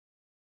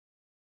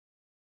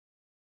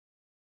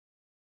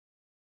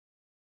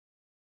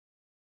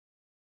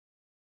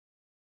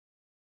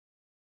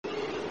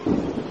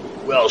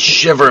Well,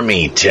 shiver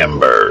me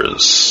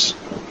timbers.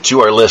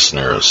 To our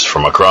listeners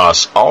from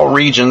across all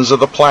regions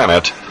of the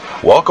planet,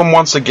 welcome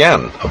once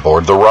again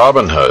aboard the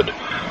Robin Hood,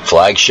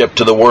 flagship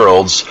to the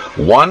world's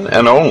one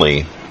and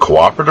only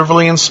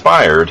cooperatively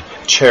inspired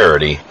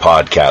charity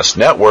podcast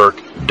network,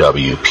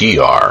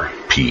 WPRPN.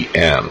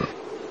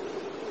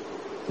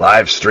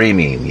 Live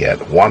streaming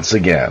yet once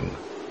again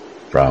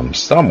from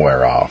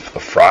somewhere off the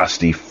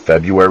frosty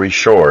February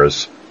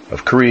shores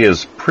of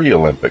Korea's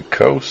pre-Olympic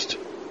coast.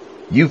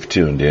 You've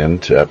tuned in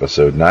to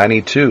episode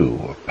 92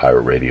 of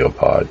Pirate Radio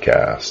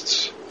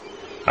Podcasts.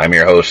 I'm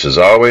your host, as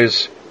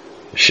always,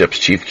 the ship's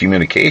Chief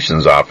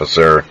Communications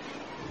Officer,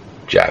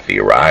 Jaffe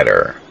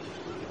Ryder.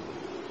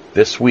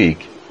 This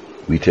week,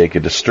 we take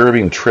a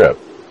disturbing trip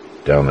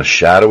down the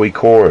shadowy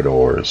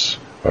corridors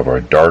of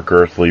our dark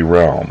earthly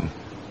realm.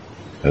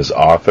 As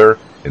author,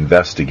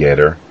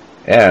 investigator,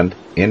 and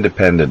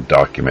independent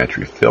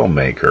documentary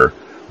filmmaker,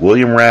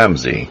 William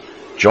Ramsey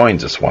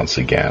joins us once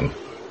again,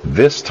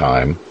 this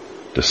time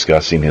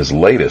discussing his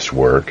latest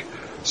work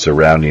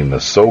surrounding the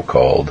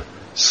so-called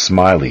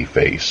Smiley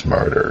Face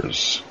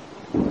murders.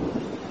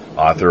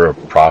 Author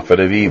of Prophet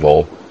of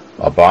Evil,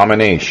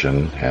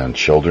 Abomination, and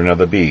Children of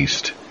the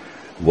Beast,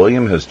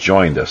 William has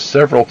joined us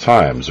several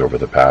times over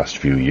the past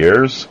few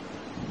years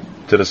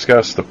to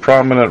discuss the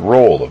prominent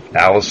role of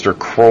Aleister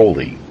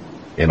Crowley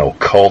in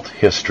occult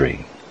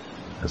history,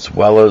 as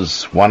well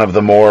as one of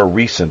the more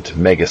recent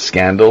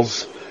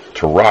mega-scandals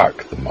to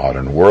rock the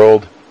modern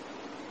world,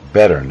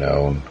 better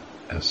known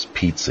as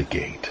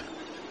Pizzagate.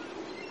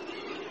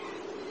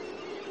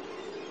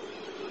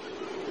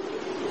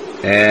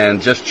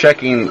 And just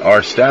checking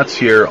our stats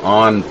here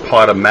on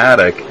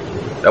Podomatic,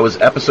 that was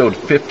episode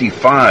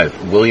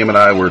 55. William and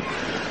I were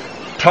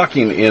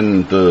talking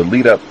in the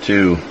lead up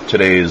to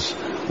today's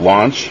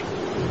launch.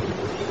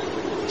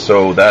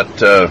 So that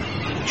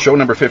show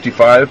number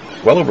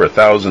 55, well over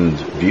 1,000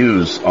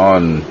 views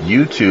on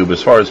YouTube.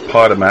 As far as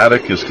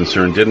Podomatic is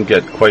concerned, didn't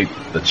get quite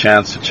the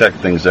chance to check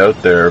things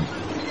out there,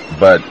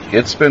 but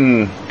it's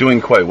been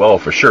doing quite well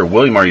for sure.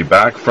 William, are you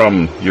back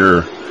from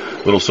your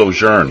little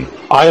sojourn?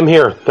 I am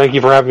here. Thank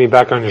you for having me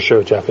back on your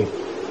show, Jaffe.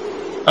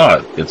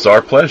 It's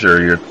our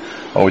pleasure. You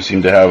always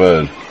seem to have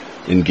a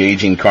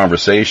engaging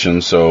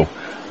conversation, so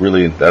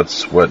really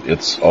that's what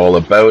it's all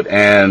about.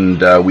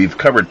 And we've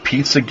covered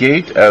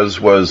Pizzagate, as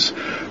was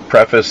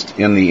prefaced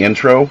in the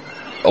intro,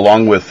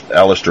 along with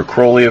Aleister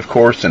Crowley, of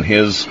course, and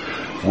his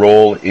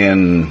role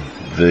in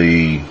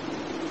the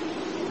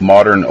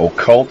modern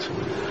occult.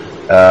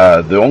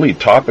 The only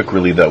topic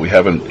really that we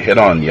haven't hit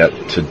on yet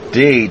to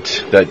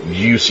date that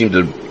you seem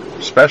to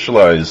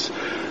specialize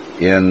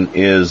in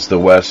is the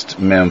West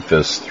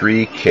Memphis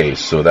 3 case.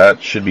 So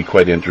that should be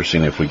quite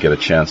interesting if we get a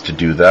chance to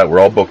do that. We're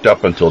all booked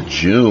up until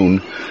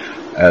June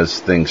as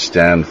things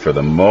stand for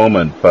the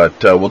moment,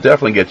 but we'll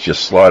definitely get you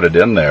slotted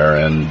in there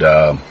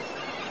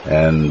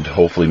and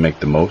hopefully make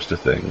the most of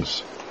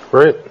things.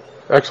 Great.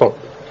 Excellent.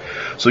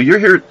 So you're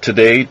here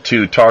today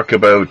to talk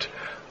about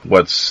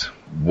what's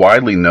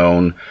widely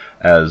known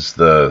as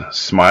the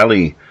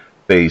Smiley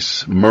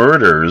Face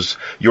murders.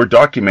 Your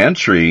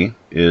documentary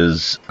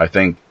is, I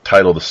think,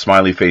 titled The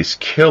Smiley Face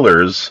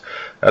Killers.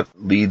 That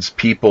leads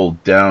people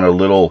down a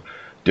little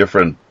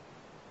different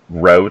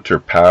route or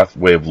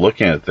pathway of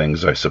looking at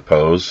things, I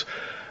suppose.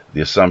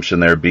 The assumption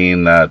there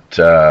being that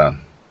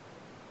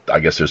I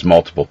guess there's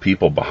multiple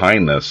people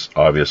behind this,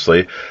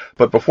 obviously.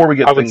 But before we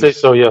get I would say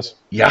so, yes.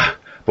 Yeah.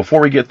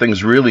 Before we get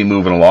things really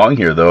moving along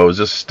here, though,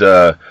 just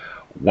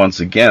once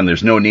again,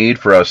 there's no need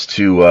for us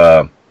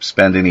to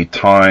spend any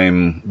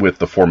time with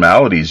the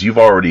formalities. You've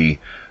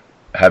already,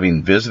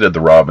 having visited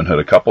the Robin Hood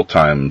a couple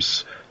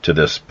times to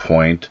this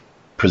point,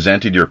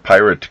 presented your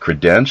pirate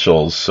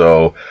credentials.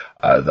 So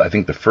I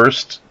think the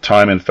first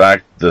time, in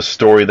fact, the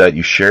story that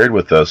you shared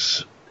with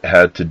us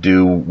had to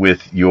do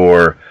with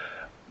your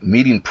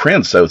meeting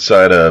Prince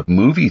outside a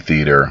movie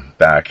theater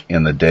back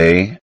in the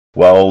day.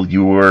 Well,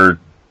 you were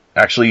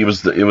actually, it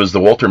was the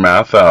Walter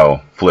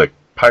Matthau flick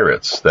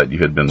Pirates that you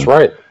had been. That's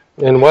right,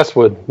 in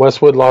Westwood,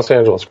 Los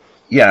Angeles.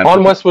 Yeah,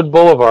 on Westwood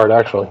Boulevard,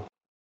 actually.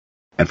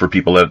 And for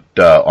people that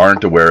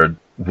aren't aware,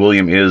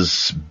 William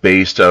is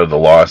based out of the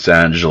Los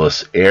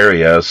Angeles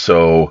area.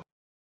 So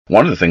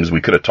one of the things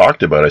we could have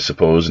talked about, I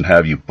suppose, and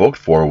have you booked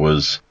for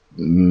was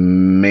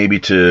maybe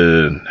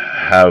to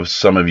have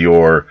some of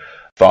your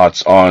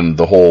thoughts on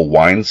the whole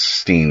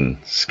Weinstein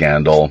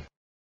scandal,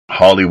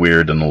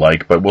 Hollyweird and the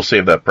like, but we'll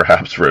save that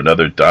perhaps for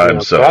another time.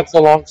 Yeah, so that's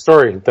a long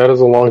story. That is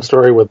a long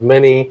story with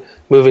many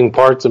moving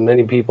parts and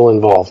many people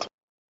involved.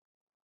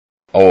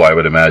 Oh, I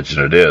would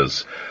imagine it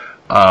is.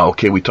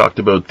 Okay, we talked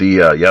about the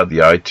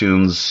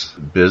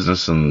iTunes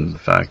business and the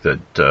fact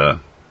that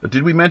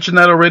did we mention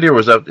that already, or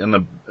was that in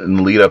the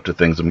lead up to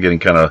things? I'm getting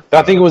kind of.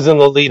 I think it was in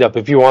the lead up.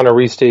 If you want to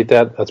restate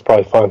that, that's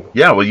probably fine.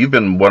 Yeah, well, you've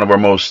been one of our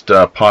most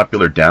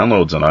popular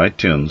downloads on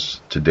iTunes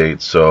to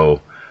date,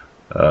 so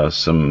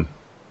some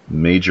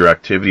major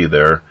activity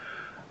there.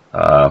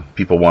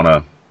 People want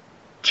to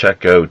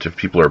check out, if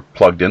people are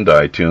plugged into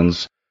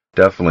iTunes,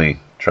 definitely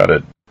try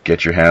to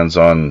get your hands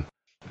on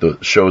the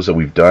shows that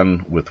we've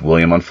done with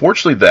William.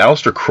 Unfortunately, the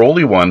Aleister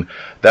Crowley one,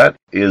 that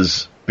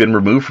is been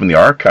removed from the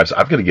archives.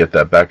 I've got to get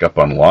that back up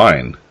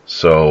online.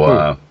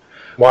 So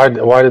why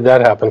did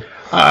that happen?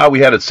 We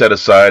had it set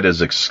aside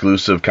as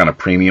exclusive kind of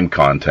premium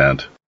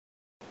content.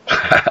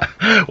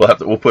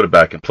 We'll put it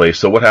back in place.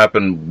 So what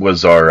happened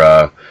was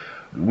our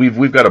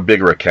we've got a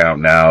bigger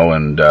account now,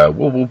 and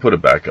we'll put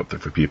it back up there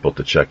for people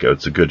to check out.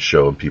 It's a good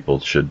show, and people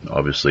should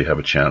obviously have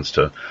a chance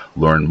to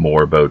learn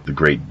more about the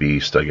great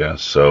beast, I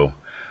guess. So,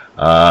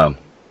 but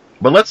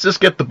let's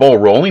just get the ball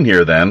rolling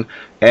here then.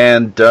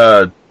 And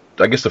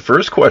I guess the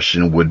first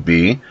question would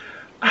be,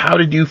 how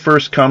did you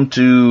first come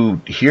to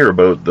hear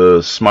about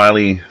the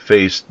Smiley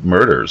Face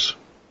murders?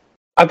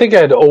 I think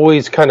I'd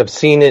always kind of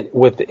seen it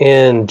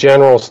within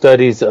general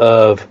studies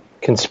of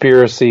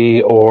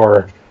conspiracy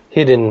or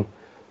hidden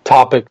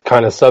topic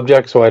kind of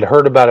subject, so I'd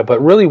heard about it,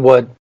 but really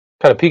what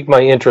kind of piqued my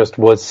interest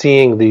was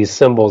seeing these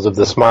symbols of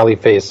the smiley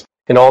face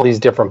in all these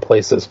different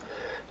places.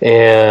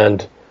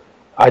 And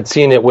I'd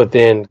seen it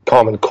within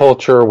common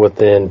culture,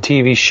 within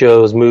TV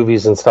shows,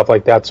 movies, and stuff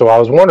like that, so I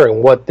was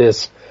wondering what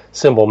this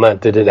symbol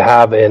meant. Did it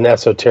have an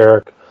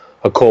esoteric,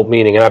 occult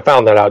meaning? And I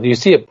found that out. You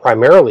see it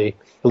primarily,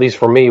 at least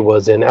for me,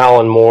 was in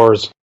Alan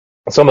Moore's,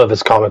 some of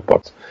his comic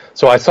books.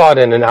 So I saw it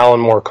in an Alan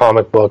Moore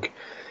comic book,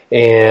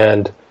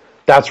 and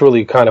that's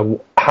really kind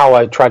of how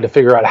I tried to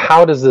figure out,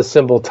 how does this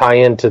symbol tie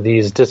into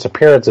these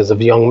disappearances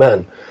of young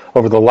men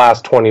over the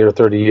last 20 or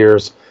 30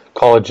 years?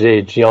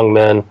 College-age young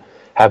men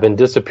have been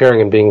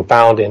disappearing and being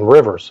found in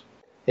rivers.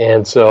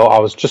 And so I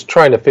was just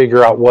trying to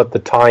figure out what the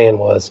tie-in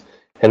was,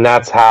 and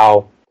that's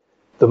how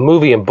the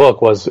movie and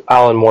book was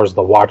Alan Moore's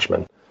The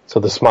Watchmen. So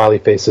the smiley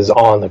face is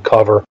on the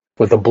cover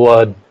with a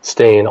blood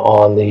stain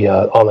on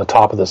the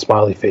top of the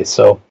smiley face.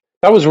 So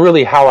that was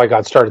really how I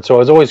got started. So I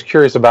was always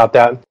curious about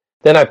that.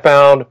 Then I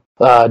found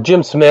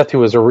Jim Smith, who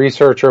was a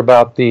researcher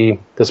about the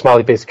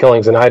Smiley Face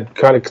Killings, and I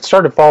kind of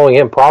started following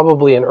him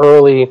probably in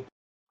early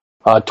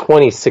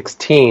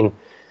 2016,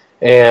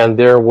 and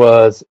there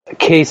was a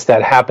case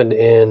that happened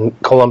in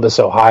Columbus,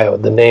 Ohio.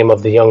 The name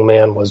of the young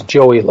man was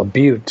Joey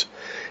LaBute,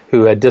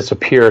 who had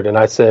disappeared, and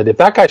I said, if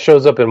that guy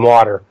shows up in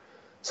water,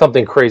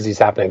 something crazy is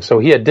happening. So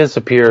he had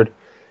disappeared,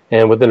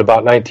 and within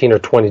about 19 or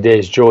 20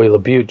 days, Joey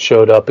LaBute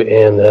showed up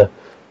in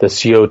the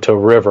Scioto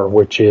River,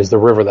 which is the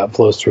river that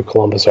flows through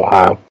Columbus,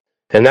 Ohio.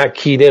 And that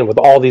keyed in with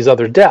all these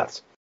other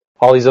deaths,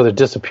 all these other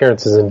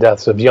disappearances and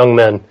deaths of young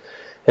men.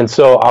 And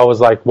so I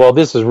was like, well,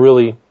 this is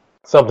really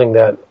something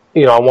that,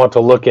 I want to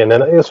look in.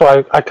 And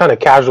so I kind of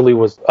casually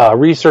was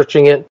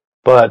researching it,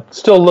 but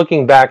still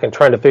looking back and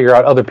trying to figure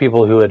out other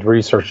people who had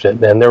researched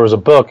it. And there was a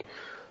book,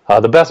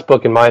 the best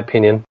book in my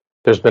opinion.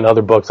 There's been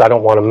other books I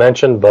don't want to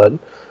mention,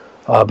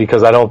 but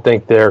because I don't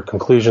think their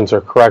conclusions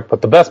are correct.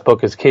 But the best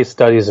book is Case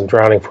Studies in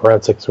Drowning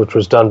Forensics, which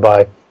was done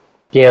by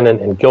Gannon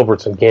and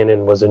Gilbertson.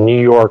 Gannon was a New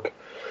York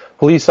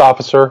police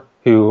officer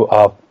who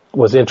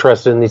was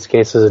interested in these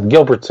cases, and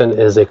Gilbertson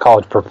is a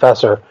college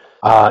professor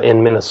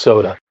in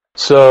Minnesota.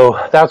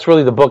 So that's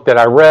really the book that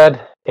I read,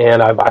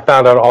 and I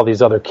found out all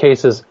these other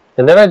cases.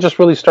 And then I just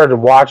really started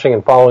watching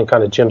and following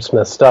kind of Jim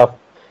Smith stuff.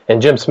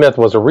 And Jim Smith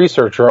was a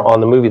researcher on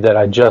the movie that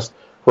I just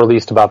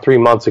released about 3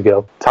 months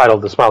ago,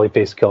 titled The Smiley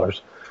Face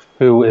Killers,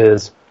 who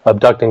is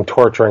abducting,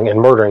 torturing, and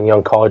murdering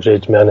young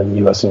college-age men in the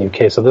U.S. and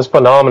U.K. So this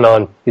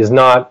phenomenon is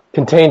not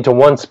contained to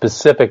one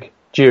specific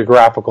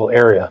geographical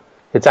area.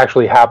 It's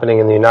actually happening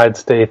in the United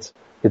States,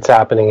 it's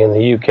happening in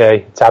the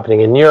U.K., it's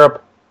happening in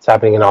Europe, it's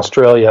happening in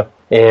Australia,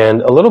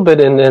 and a little bit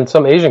in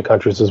some Asian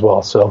countries as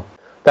well. So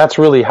that's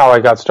really how I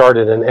got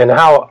started and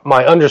how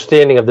my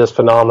understanding of this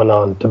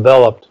phenomenon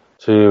developed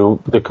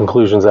to the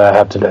conclusions that I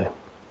have today.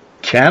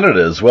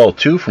 Canada as well,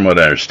 too, from what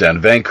I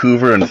understand.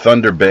 Vancouver and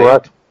Thunder Bay.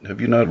 Correct.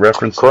 Have you not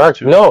referenced Correct.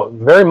 that too? No,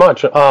 very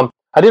much. I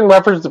didn't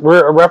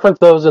reference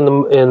those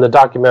in the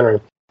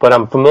documentary, but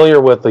I'm familiar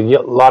with a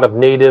lot of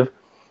native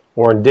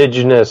or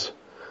indigenous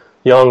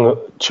young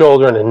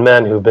children and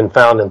men who've been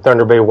found in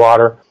Thunder Bay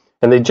water.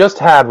 And they just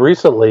had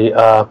recently,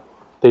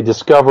 they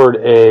discovered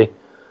a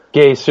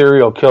gay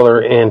serial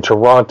killer in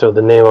Toronto,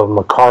 the name of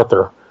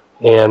MacArthur.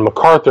 And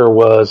MacArthur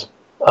was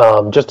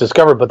just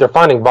discovered, but they're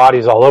finding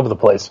bodies all over the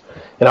place.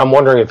 And I'm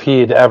wondering if he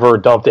had ever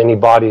dumped any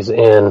bodies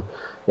in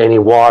any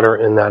water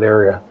in that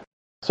area.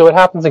 So it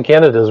happens in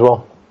Canada as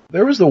well.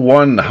 There was the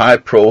one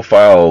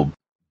high-profile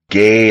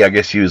gay, I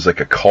guess he was like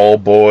a call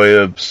boy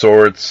of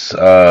sorts,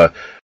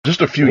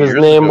 just a few years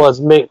ago. His name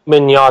was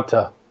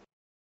Mignata.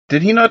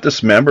 Did he not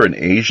dismember an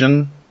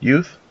Asian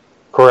youth?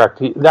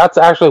 Correct. That's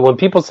actually, when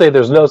people say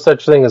there's no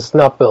such thing as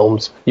snuff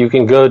films, you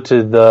can go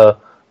to the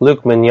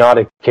Luke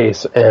Mignata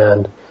case,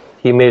 and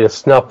he made a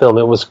snuff film.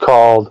 It was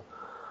called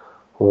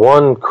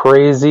One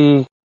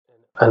Crazy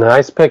and an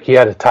Ice Pick. He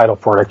had a title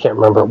for it. I can't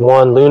remember.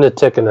 One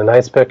Lunatic and an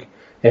Ice Pick.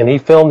 And he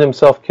filmed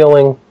himself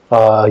killing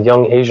a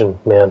young Asian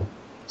man.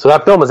 So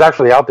that film is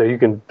actually out there.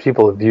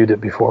 People have viewed it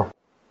before.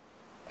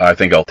 I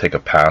think I'll take a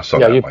pass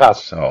on that. Yeah, you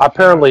pass. Myself.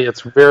 Apparently,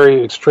 it's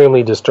very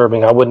extremely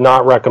disturbing. I would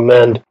not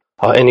recommend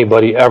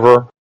anybody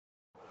ever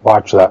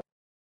watch that.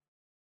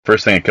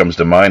 First thing that comes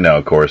to mind now,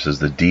 of course, is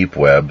the deep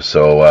web.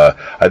 So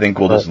I think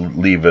we'll just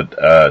leave it.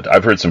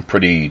 I've heard some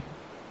pretty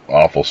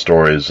awful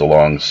stories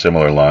along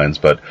similar lines,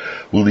 but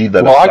we'll leave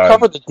that aside. I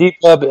covered the deep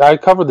web. I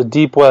covered the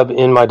deep web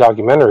in my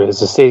documentary,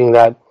 as stating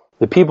that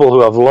the people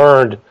who have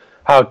learned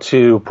how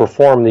to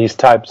perform these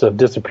types of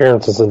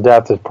disappearances and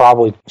deaths have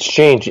probably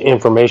exchanged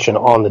information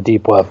on the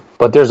deep web.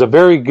 But there's a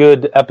very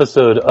good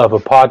episode of a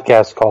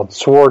podcast called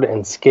Sword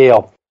and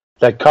Scale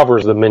that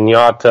covers the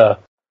Mignata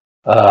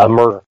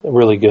murder.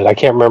 Really good. I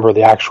can't remember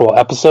the actual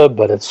episode,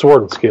 but it's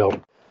Sword and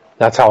Scale.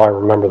 That's how I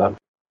remember them.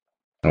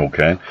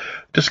 Okay.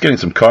 Just getting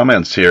some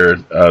comments here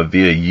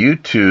via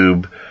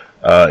YouTube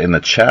in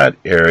the chat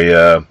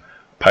area.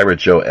 Pirate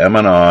Joe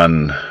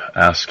Emanon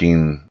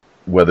asking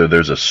whether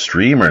there's a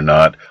stream or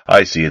not.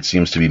 I see it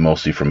seems to be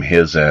mostly from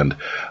his end.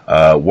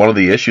 One of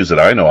the issues that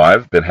I know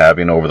I've been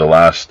having over the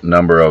last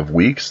number of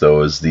weeks,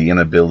 though, is the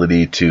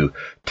inability to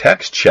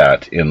text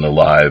chat in the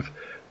live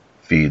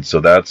feed.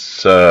 So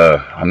that's,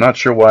 I'm not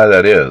sure why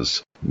that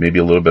is. Maybe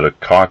a little bit of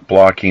cock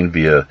blocking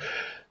via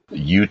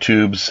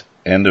YouTube's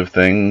end of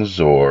things,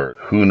 or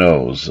who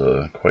knows,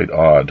 quite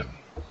odd.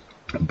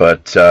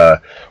 But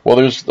well,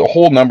 there's a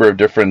whole number of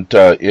different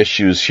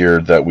issues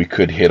here that we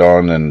could hit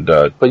on, and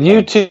but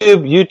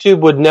YouTube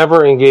would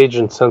never engage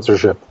in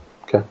censorship.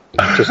 Okay,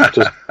 just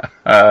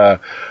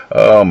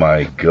oh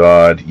my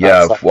God,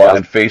 yeah. Well,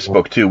 and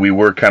Facebook too. We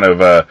were kind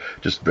of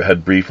just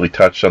had briefly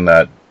touched on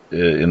that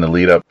in the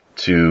lead up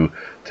to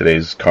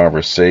today's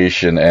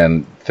conversation,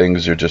 and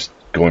things are just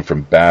going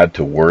from bad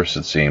to worse,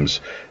 it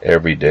seems,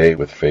 every day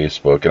with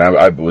Facebook. And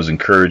I was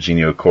encouraging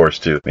you, of course,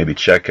 to maybe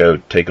take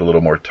a little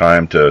more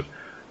time to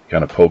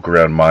kind of poke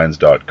around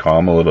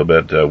minds.com a little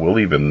bit. We'll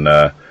even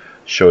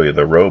show you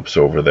the ropes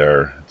over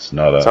there. It's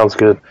not a... Sounds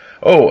good.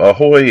 Oh,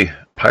 ahoy,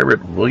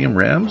 Pirate William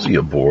Ramsey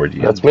aboard.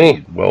 Yeah, that's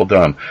me. Well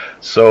done.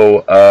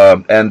 So,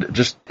 and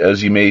just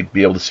as you may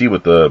be able to see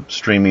with the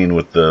streaming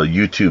with the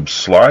YouTube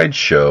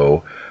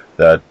slideshow,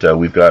 that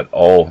we've got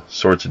all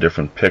sorts of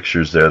different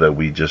pictures there that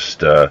we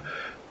just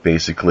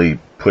basically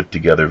put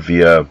together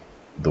via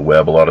the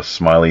web, a lot of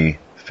smiley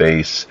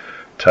face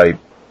type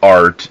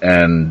art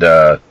and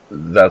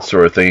that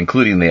sort of thing,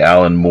 including the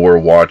Alan Moore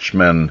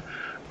Watchmen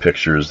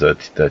pictures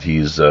that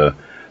he's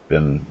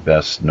been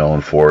best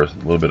known for, a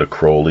little bit of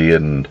Crowley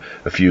and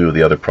a few of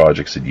the other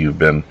projects that you've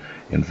been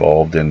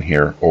involved in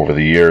here over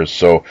the years.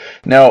 So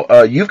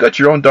now you've got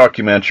your own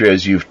documentary,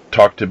 as you've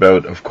talked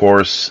about, of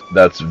course.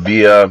 That's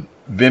via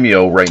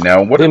Vimeo right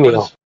now.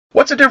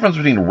 What's the difference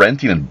between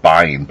renting and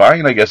buying?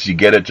 Buying, I guess you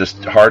get it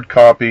just hard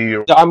copy.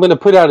 I'm going to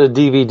put out a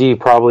DVD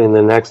probably in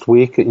the next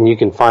week, and you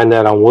can find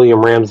that on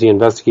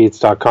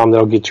WilliamRamseyInvestigates.com.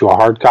 That'll get you a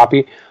hard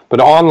copy. But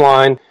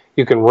online,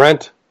 you can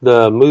rent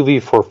the movie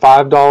for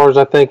 $5,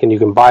 I think, and you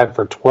can buy it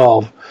for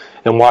 $12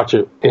 and watch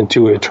it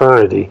into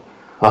eternity.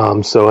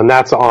 And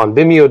that's on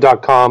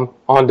Vimeo.com,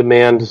 on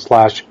demand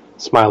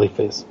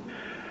 /smileyface.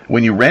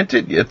 When you rent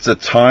it, it's a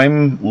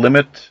time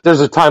limit?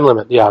 There's a time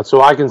limit, yeah.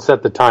 So I can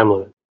set the time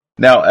limit.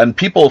 Now, and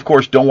people, of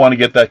course, don't want to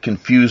get that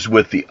confused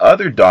with the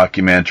other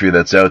documentary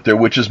that's out there,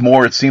 which is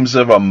more, it seems,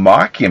 of a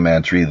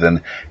mockumentary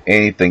than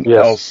anything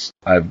else.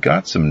 I've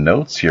got some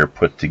notes here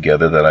put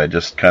together that I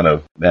just kind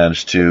of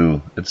managed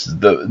to... It's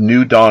the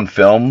New Dawn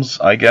Films,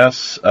 I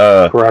guess.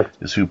 Correct.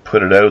 Is who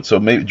put it out. So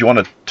maybe, do you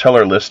want to tell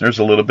our listeners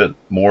a little bit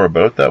more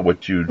about that?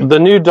 The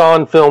New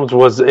Dawn Films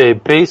was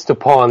based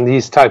upon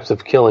these types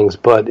of killings,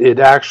 but it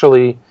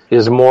actually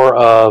is more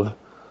of...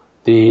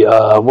 The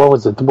what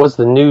was it? Was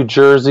the New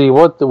Jersey?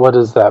 What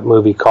is that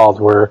movie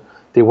called where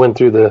they went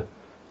through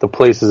the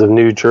places of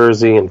New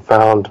Jersey and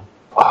found?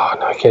 Oh,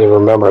 no, I can't even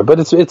remember.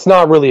 But it's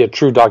not really a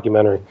true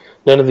documentary.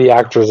 None of the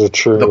actors are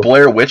true. The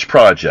Blair Witch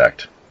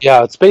Project.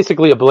 Yeah, it's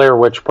basically a Blair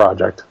Witch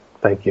Project.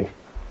 Thank you.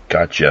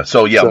 Gotcha.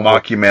 So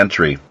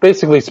mockumentary.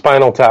 Basically,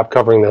 Spinal Tap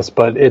covering this,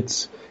 but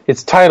it's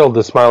titled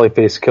The Smiley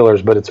Face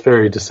Killers, but it's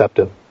very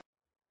deceptive.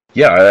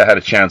 Yeah, I had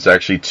a chance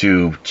actually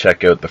to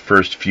check out the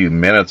first few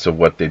minutes of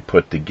what they'd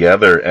put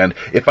together, and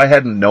if I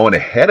hadn't known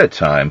ahead of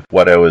time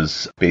what I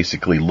was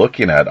basically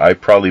looking at, I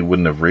probably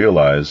wouldn't have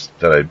realized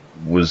that I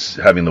was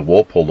having the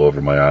wool pulled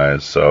over my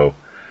eyes. So,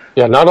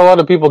 yeah, not a lot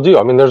of people do.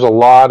 I mean, there's a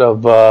lot of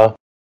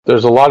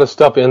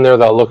stuff in there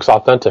that looks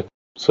authentic.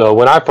 So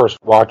when I first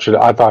watched it,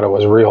 I thought it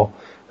was real.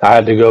 I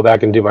had to go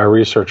back and do my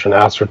research and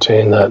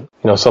ascertain that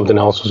something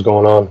else was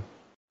going on.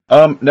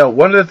 Now,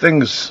 one of the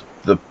things.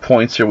 The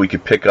points here we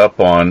could pick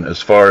up on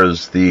as far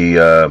as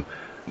the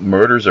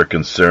murders are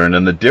concerned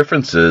and the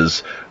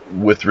differences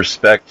with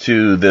respect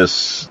to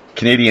this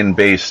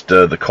Canadian-based,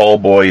 the call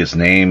boy, his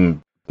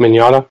name...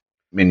 Mignata.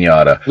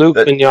 Luke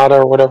Mignata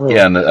or whatever.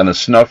 Yeah, and a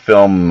snuff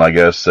film, I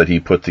guess, that he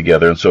put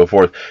together and so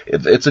forth.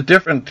 It's a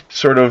different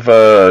sort of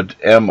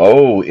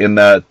MO in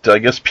that, I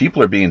guess,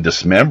 people are being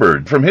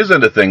dismembered. From his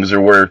end of things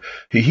are where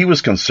he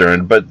was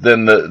concerned, but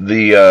then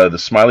the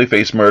Smiley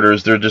Face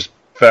murders, they're just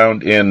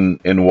found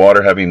in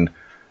water, having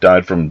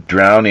died from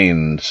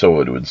drowning,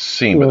 so it would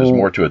seem, but there's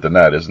more to it than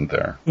that, isn't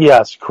there?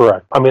 Yes,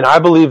 correct. I mean, I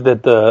believe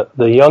that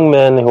the young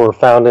men who were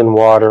found in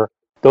water,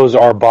 those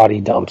are body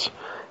dumps.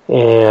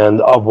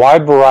 and a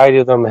wide variety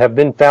of them have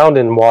been found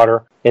in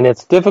water, and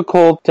it's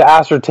difficult to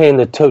ascertain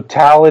the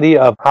totality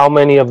of how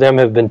many of them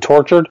have been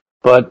tortured.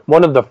 But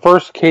one of the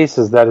first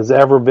cases that has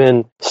ever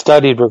been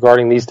studied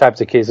regarding these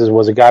types of cases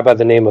was a guy by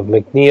the name of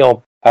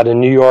McNeil out of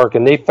New York,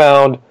 and they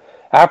found,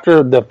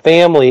 after the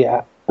family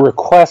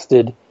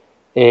requested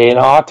an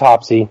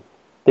autopsy,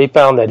 they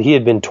found that he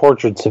had been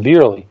tortured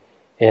severely,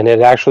 and it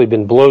had actually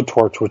been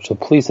blowtorch, which the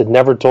police had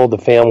never told the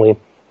family. It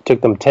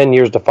took them 10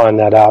 years to find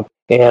that out.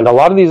 And a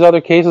lot of these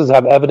other cases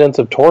have evidence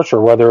of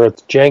torture, whether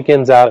it's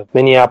Jenkins out of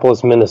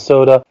Minneapolis,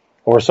 Minnesota,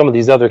 or some of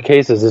these other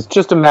cases. It's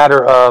just a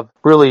matter of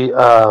really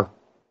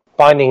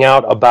finding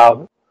out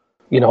about,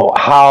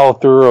 how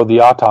thorough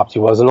the autopsy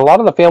was. And a lot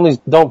of the families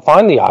don't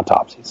find the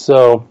autopsy.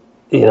 So,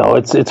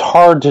 it's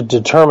hard to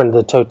determine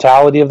the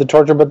totality of the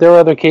torture, but there are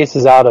other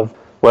cases out of,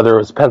 whether it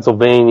was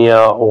Pennsylvania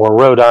or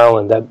Rhode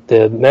Island, that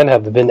the men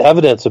have been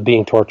evidence of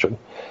being tortured.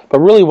 But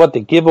really what the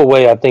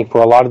giveaway, I think,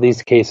 for a lot of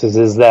these cases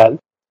is that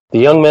the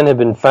young men have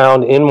been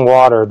found in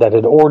water that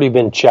had already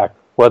been checked,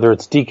 whether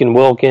it's Deacon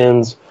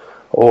Wilkins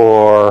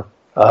or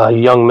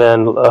young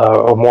men,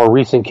 a more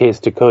recent case,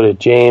 Dakota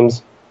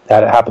James,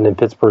 that happened in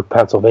Pittsburgh,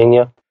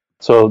 Pennsylvania.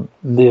 So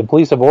the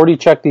police have already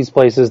checked these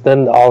places,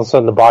 then all of a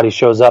sudden the body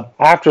shows up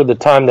after the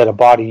time that a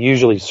body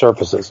usually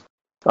surfaces.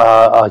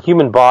 A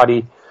human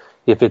body,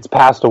 if it's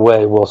passed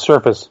away, will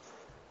surface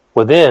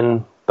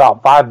within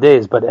about 5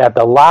 days, but at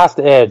the last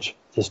edge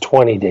is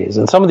 20 days.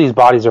 And some of these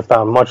bodies are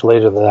found much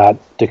later than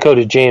that.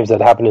 Dakota James,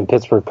 that happened in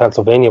Pittsburgh,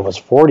 Pennsylvania, was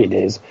 40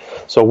 days.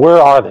 So where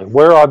are they?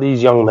 Where are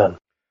these young men?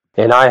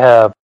 And I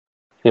have,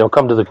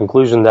 come to the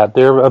conclusion that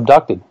they're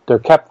abducted. They're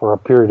kept for a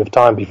period of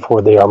time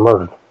before they are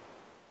murdered.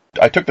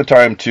 I took the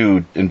time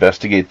to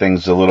investigate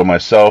things a little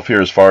myself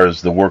here as far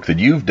as the work that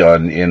you've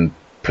done in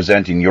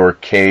presenting your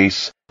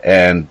case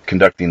and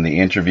conducting the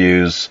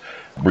interviews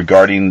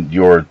regarding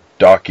your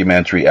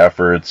documentary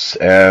efforts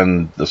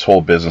and this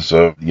whole business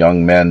of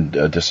young men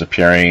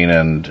disappearing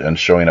and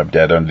showing up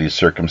dead under these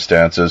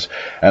circumstances.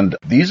 And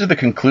these are the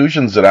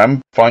conclusions that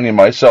I'm finding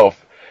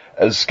myself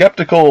as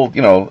skeptical.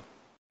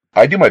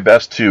 I do my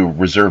best to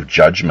reserve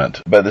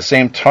judgment, but at the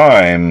same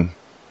time,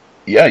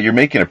 you're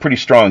making a pretty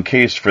strong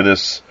case for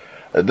this.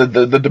 The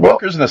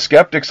debunkers and the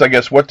skeptics, I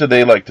guess, what do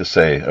they like to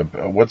say?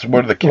 What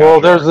are the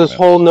there's this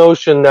whole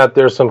notion that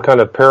there's some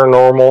kind of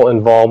paranormal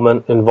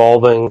involvement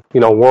involving,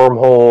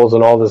 wormholes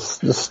and all this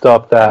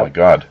stuff that... Oh, my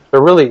God.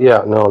 They're really,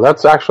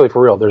 that's actually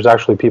for real. There's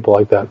actually people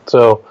like that.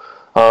 So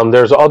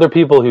there's other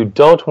people who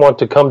don't want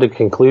to come to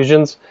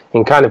conclusions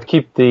and kind of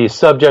keep the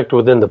subject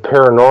within the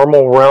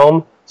paranormal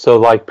realm. So,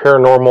 like,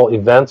 paranormal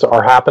events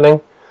are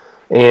happening.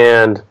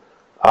 And...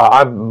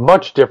 I'm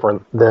much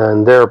different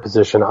than their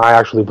position. I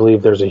actually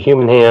believe there's a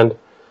human hand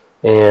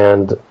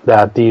and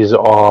that these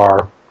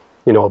are,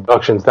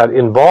 abductions that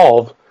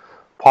involve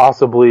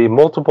possibly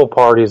multiple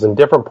parties in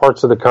different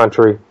parts of the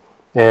country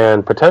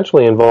and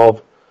potentially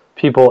involve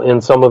people in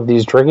some of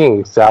these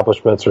drinking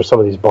establishments or some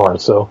of these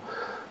bars. So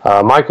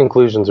my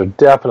conclusions are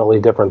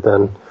definitely different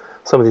than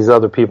some of these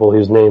other people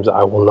whose names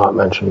I will not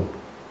mention.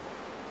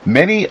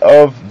 Many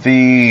of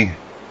the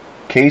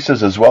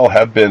cases as well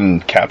have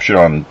been captured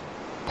on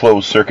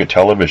closed-circuit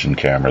television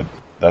camera.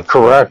 That's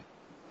correct.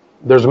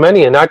 There's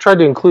many, and I tried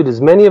to include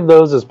as many of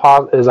those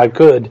as I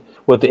could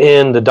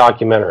within the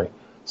documentary.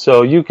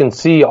 So you can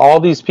see all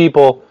these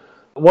people.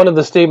 One of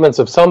the statements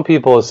of some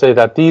people is say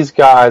that these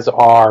guys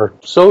are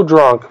so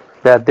drunk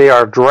that they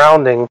are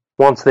drowning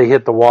once they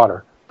hit the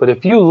water. But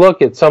if you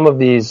look at some of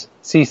these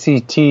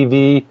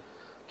CCTV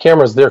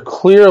cameras, they're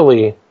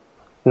clearly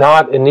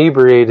not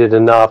inebriated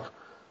enough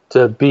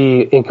to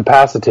be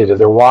incapacitated.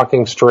 They're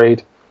walking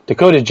straight.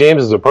 Dakota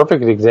James is a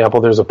perfect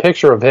example. There's a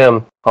picture of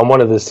him on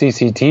one of the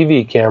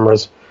CCTV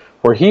cameras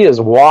where he is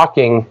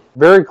walking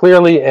very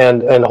clearly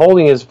and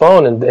holding his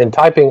phone and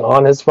typing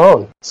on his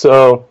phone.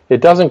 So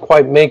it doesn't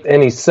quite make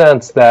any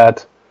sense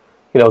that,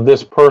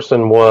 this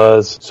person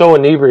was so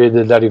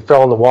inebriated that he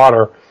fell in the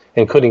water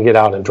and couldn't get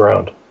out and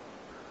drowned.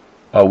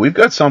 We've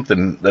got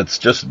something that's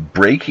just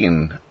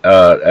breaking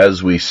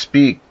as we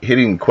speak,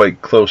 hitting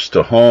quite close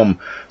to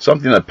home,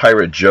 something that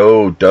Pirate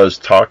Joe does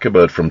talk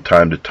about from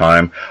time to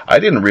time. I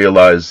didn't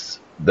realize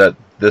that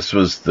this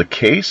was the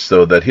case,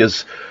 though,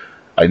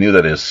 I knew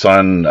that his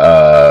son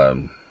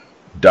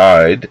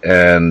died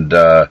and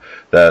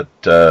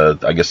that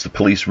I guess the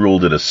police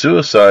ruled it a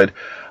suicide.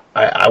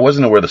 I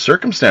wasn't aware of the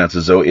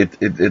circumstances, though.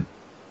 It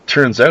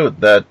turns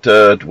out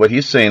that what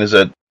he's saying is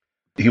that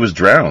he was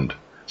drowned.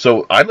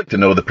 So I'd like to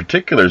know the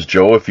particulars,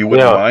 Joe, if you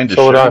wouldn't mind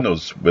sharing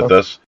those with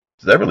us.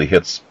 That really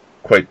hits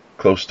quite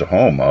close to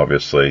home,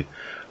 obviously.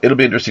 It'll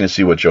be interesting to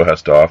see what Joe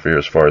has to offer here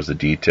as far as the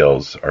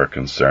details are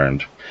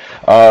concerned.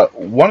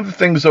 One of the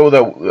things, though,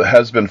 that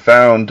has been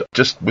found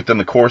just within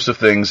the course of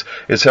things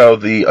is how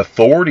the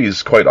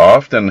authorities quite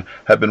often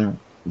have been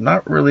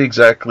not really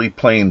exactly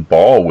playing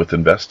ball with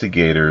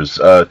investigators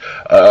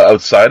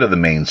outside of the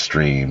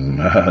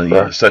mainstream,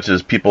 such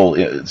as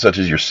people such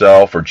as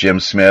yourself or Jim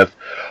Smith,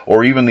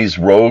 or even these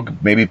rogue,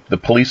 maybe the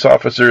police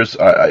officers.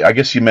 I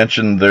guess you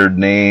mentioned their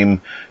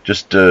name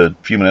just a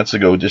few minutes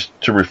ago, just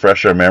to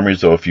refresh our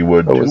memories, though, if you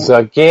would. It was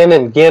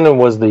Gannon. Gannon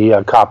was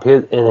the cop,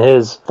 and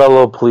his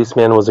fellow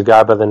policeman was a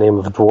guy by the name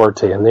of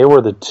Duarte, and they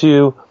were the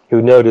two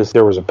who noticed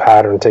there was a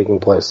pattern taking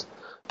place.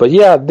 But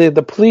yeah,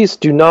 the police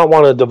do not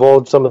want to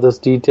divulge some of these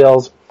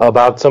details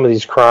about some of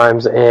these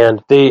crimes,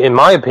 and they, in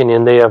my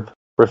opinion, they have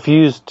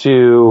refused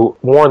to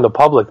warn the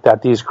public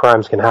that these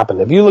crimes can happen.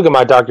 If you look at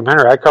my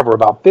documentary, I cover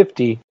about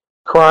 50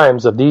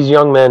 crimes of these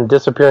young men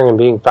disappearing and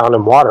being found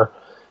in water,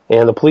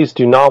 and the police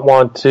do not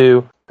want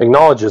to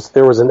acknowledge this.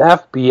 There was an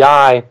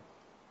FBI,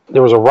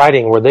 there was a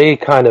writing where they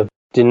kind of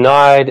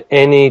denied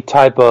any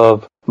type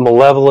of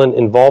malevolent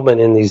involvement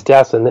in these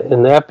deaths, and the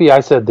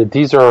FBI said that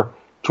these are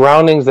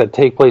drownings that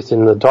take place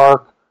in the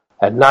dark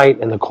at night,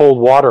 and the cold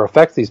water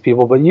affects these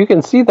people. But you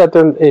can see that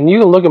and you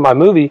can look at my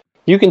movie,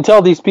 you can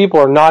tell these people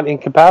are not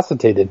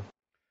incapacitated.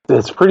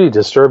 It's pretty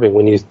disturbing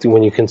when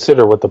you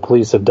consider what the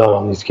police have done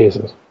on these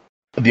cases.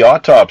 The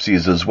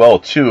autopsies as well,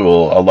 too.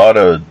 A lot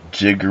of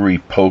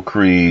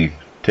jiggery-pokery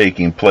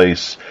taking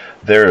place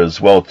there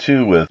as well,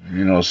 too,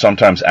 with,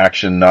 sometimes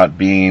action not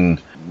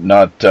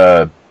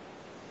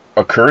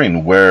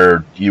occurring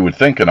where you would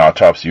think an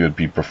autopsy would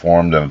be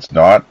performed and it's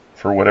not,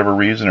 for whatever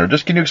reason. Or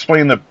just, can you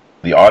explain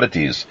the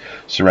oddities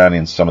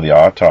surrounding some of the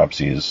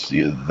autopsies?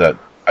 That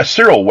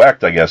Cyril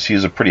Wecht, I guess,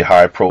 he's a pretty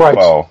high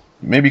profile. Right.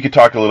 Maybe you could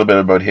talk a little bit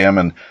about him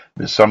and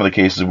some of the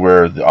cases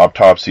where the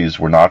autopsies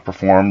were not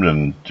performed,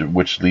 and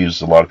which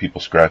leaves a lot of people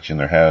scratching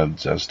their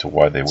heads as to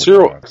why they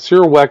were not.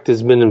 Cyril Wecht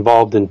has been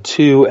involved in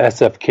 2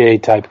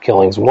 SFK-type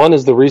killings. One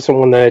is the recent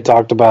one that I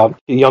talked about,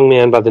 a young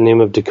man by the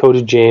name of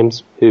Dakota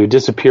James, who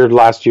disappeared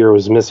last year,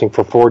 was missing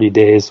for 40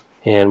 days,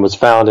 and was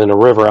found in a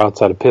river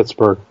outside of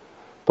Pittsburgh.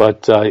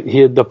 But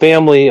the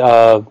family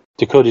of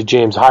Dakota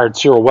James hired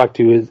Cyril Wecht,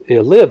 who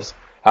lives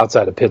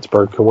outside of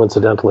Pittsburgh,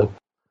 coincidentally.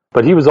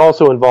 But he was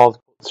also involved,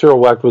 Cyril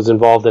Wecht was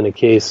involved in a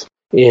case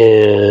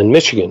in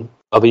Michigan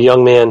of a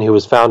young man who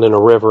was found in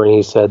a river, and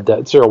he said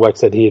that Cyril Wecht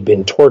said he had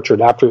been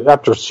tortured.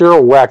 After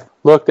Cyril Wecht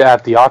looked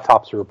at the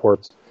autopsy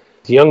reports,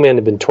 the young man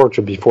had been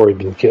tortured before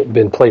he'd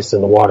been placed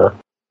in the water.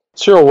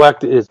 Cyril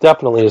Wecht is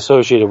definitely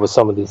associated with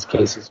some of these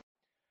cases.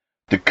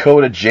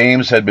 Dakota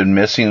James had been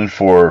missing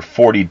for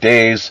 40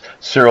 days.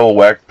 Cyril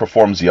Wecht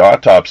performs the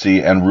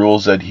autopsy and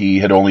rules that he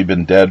had only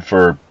been dead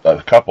for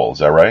a couple. Is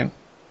that right?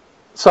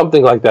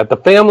 Something like that. The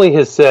family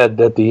has said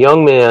that the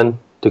young man,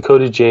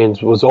 Dakota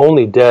James, was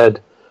only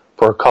dead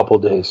for a couple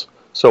days.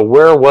 So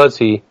where was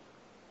he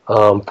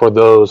for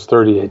those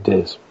 38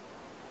 days?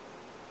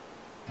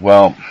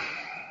 Well,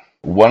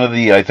 one of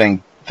the, I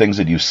think, things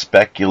that you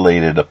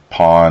speculated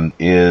upon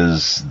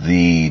is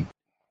the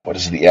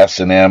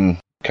S&M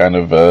kind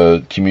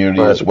of community,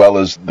 right, as well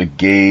as the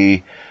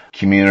gay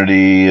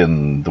community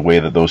and the way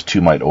that those two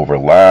might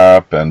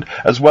overlap, and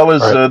as well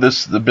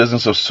as the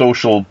business of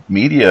social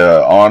media,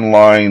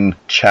 online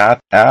chat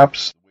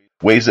apps,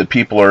 ways that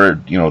people are,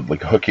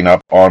 like hooking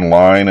up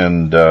online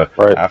and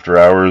after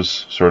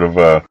hours sort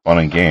of fun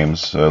and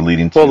games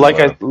leading to...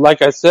 Well,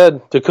 like I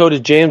said, Dakota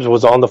James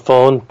was on the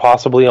phone,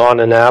 possibly on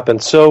an app,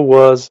 and so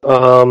was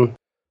the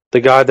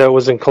guy that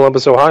was in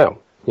Columbus, Ohio.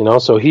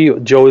 So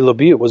Joey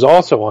LaBute was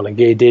also on a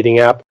gay dating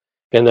app,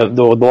 and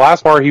the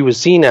last bar he was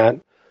seen at,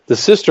 the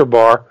sister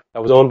bar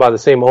that was owned by the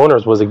same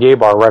owners, was a gay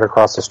bar right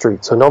across the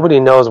street. So nobody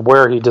knows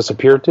where he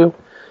disappeared to,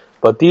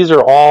 but these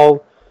are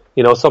all,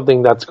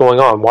 something that's going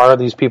on. Why are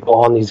these people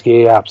on these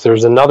gay apps?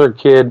 There's another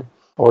kid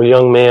or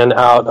young man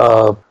out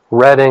of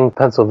Reading,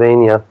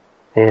 Pennsylvania,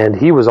 and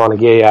he was on a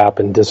gay app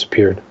and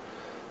disappeared.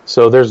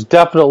 So there's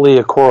definitely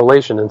a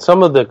correlation, and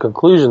some of the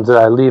conclusions that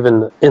I leave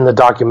in the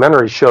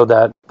documentary show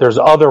that there's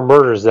other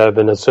murders that have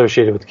been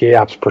associated with gay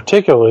apps,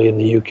 particularly in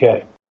the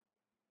UK.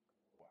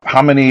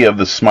 How many of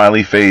the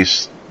Smiley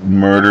Face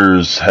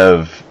murders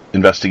have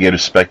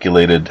investigators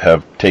speculated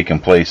have taken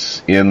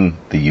place in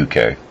the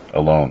UK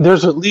alone?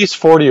 There's at least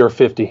 40 or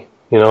 50,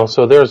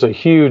 so there's a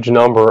huge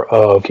number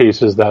of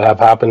cases that have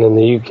happened in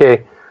the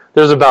UK.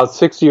 There's about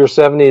 60 or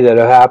 70 that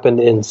have happened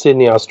in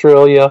Sydney,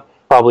 Australia,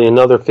 probably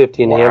another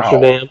 50 in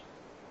Amsterdam.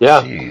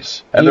 Yeah.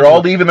 Jeez. And they're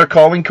all leaving their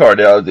calling card.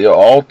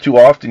 All too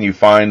often you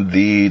find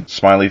the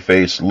Smiley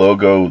Face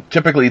logo.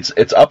 Typically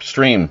it's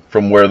upstream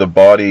from where the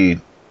body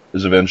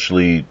is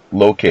eventually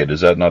located.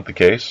 Is that not the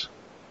case?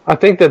 I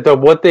think that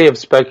what they have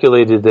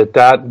speculated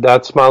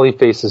that Smiley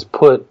Face is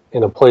put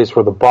in a place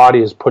where the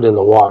body is put in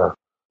the water,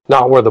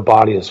 not where the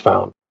body is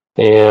found.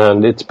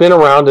 And it's been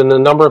around in a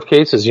number of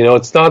cases.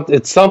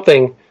 It's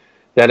something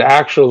that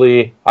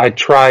actually I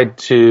tried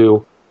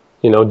to,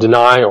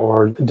 deny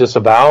or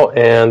disavow,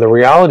 and the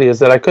reality is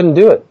that I couldn't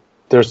do it.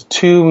 There's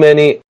too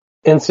many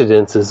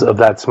incidences of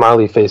that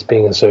Smiley Face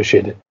being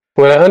associated.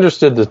 When I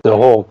understood the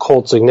whole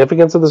cult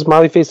significance of the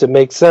Smiley Face, it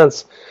makes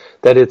sense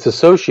that it's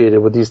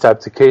associated with these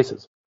types of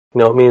cases.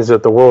 It means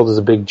that the world is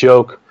a big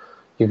joke.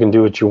 You can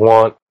do what you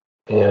want.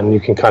 And you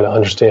can kind of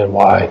understand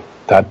why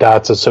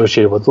that's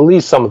associated with at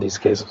least some of these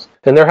cases.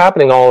 And they're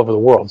happening all over the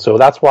world. So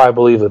that's why I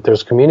believe that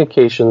there's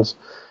communications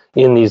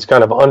in these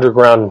kind of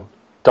underground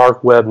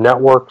dark web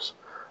networks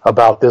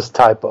about this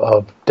type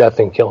of death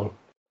and killing.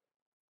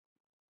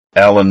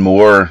 Alan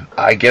Moore,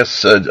 I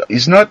guess,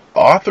 he's not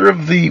author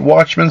of the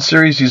Watchmen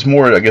series. He's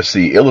more, I guess,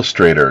 the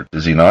illustrator,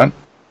 is he not?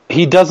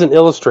 He doesn't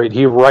illustrate.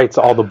 He writes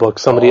all the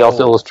books. Somebody else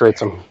illustrates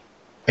them.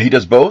 He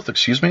does both,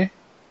 excuse me?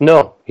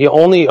 No, he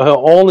only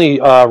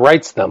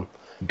writes them.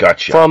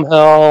 Gotcha. From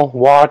Hell,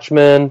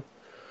 Watchmen,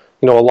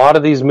 a lot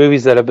of these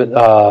movies that have been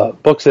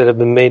books that have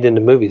been made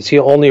into movies. He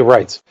only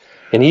writes,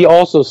 and he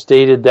also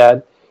stated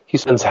that he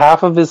spends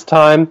half of his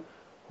time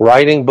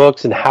writing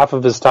books and half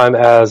of his time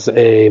as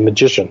a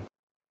magician.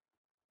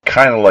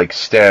 Kind of like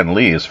Stan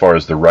Lee as far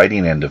as the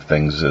writing end of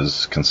things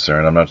is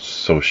concerned. I'm not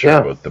so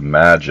sure about the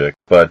magic,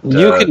 but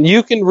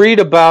you can read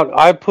about.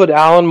 I put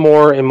Alan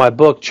Moore in my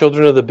book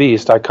Children of the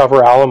Beast. I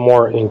cover Alan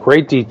Moore in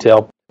great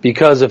detail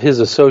because of his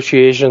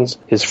associations,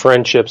 his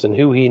friendships, and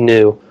who he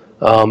knew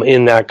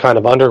in that kind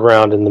of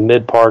underground in the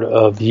mid part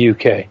of the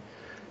UK,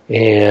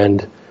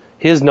 and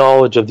his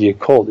knowledge of the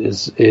occult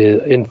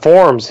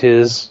informs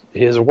his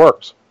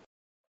works.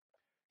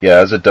 Yeah,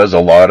 as it does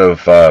a lot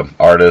of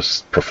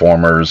artists,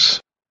 performers,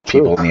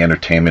 people in the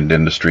entertainment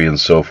industry and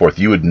so forth.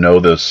 You would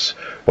know this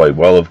quite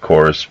well, of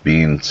course,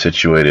 being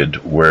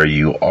situated where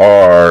you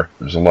are.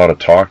 There's a lot of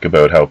talk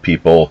about how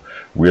people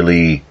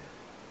really,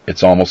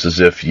 it's almost as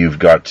if you've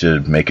got to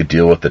make a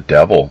deal with the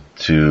devil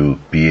to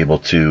be able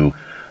to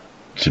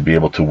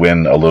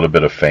win a little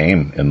bit of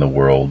fame in the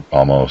world,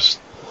 almost.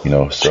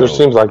 So sure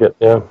seems like it,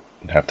 yeah.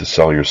 You'd have to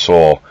sell your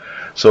soul.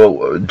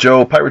 So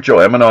Pirate Joe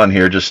Emanon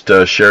here, just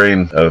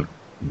sharing a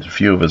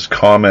few of his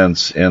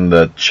comments in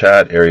the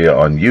chat area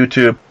on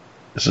YouTube.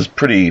 This is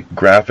pretty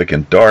graphic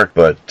and dark,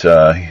 but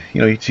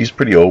he's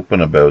pretty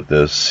open about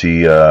this.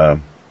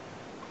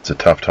 It's a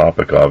tough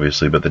topic,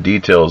 obviously, but the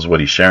details, what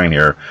he's sharing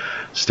here,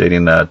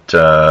 stating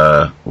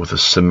that with a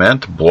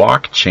cement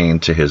block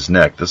chained to his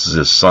neck, this is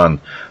his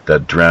son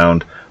that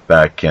drowned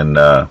back in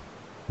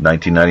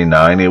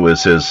 1999. It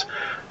was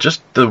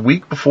just the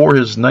week before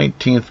his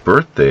 19th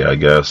birthday, I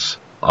guess.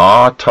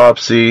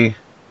 Autopsy.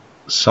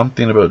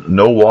 Something about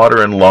no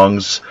water in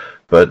lungs,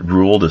 but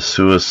ruled a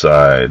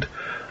suicide.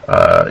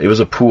 It was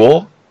a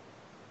pool,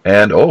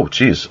 and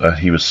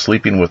he was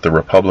sleeping with the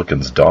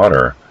Republican's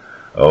daughter.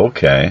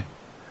 Okay.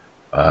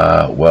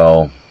 I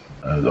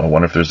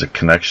wonder if there's a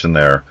connection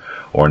there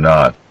or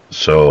not.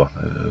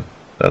 So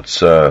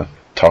that's a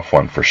tough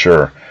one for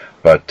sure.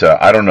 But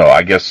I don't know.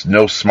 I guess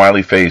no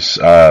smiley face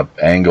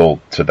angle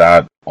to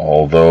that,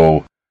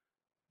 although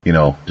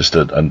just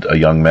a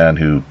young man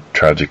who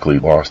tragically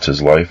lost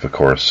his life, of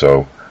course.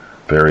 So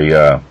very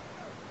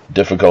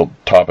difficult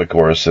topic, of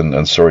course,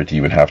 and sorry to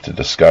even have to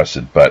discuss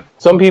it. But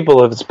some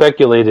people have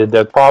speculated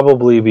that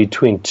probably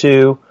between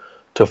 200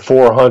 to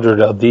 400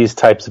 of these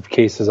types of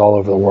cases all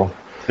over the world.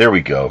 There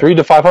we go. 300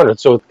 to 500.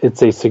 So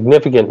it's a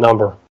significant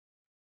number.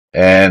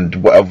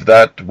 And of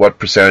that, what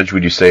percentage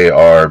would you say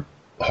are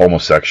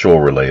homosexual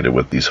related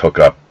with these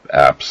hookup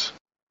apps?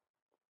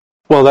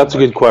 Well, that's a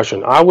good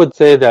question. I would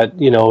say that,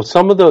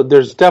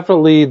 there's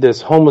definitely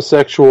this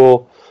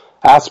homosexual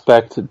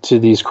aspect to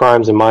these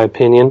crimes, in my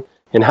opinion.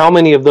 And how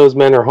many of those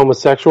men are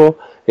homosexual?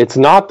 It's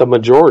not the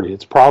majority.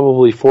 It's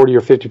probably 40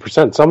 or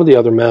 50%. Some of the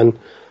other men,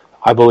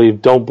 I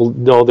believe, don't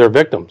know they're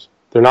victims.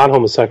 They're not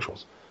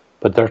homosexuals,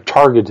 but they're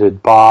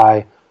targeted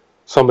by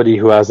somebody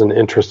who has an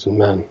interest in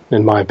men,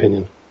 in my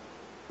opinion.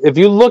 If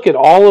you look at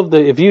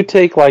if you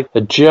take like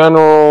a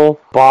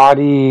general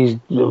body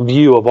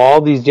view of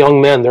all these young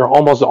men, they're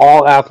almost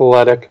all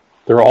athletic.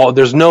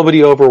 There's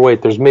nobody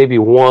overweight. There's maybe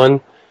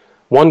one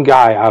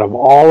guy out of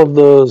all of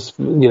those,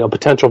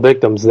 potential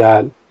victims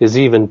that is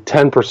even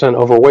 10%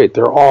 overweight.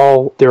 They're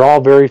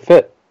all very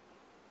fit.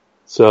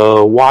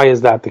 So why is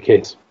that the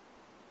case?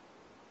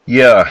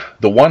 Yeah,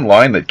 the one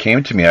line that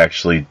came to me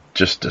actually,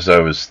 just as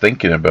I was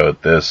thinking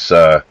about this,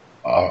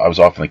 I was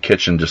off in the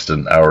kitchen just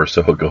an hour or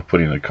so ago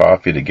putting a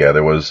coffee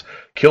together, was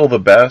kill the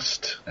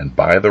best and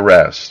buy the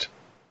rest.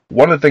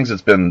 One of the things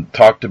that's been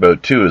talked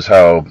about too is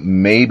how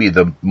maybe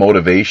the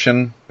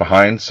motivation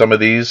behind some of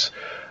these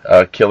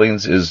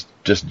killings is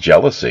just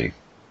jealousy.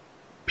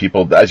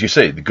 People, as you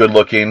say, good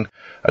looking,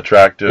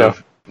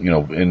 attractive,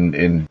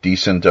 in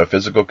decent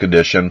physical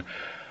condition,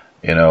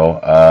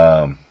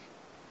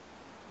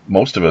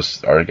 most of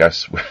us are, I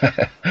guess,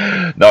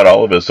 not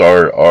all of us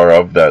are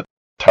of that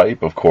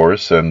type, of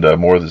course, and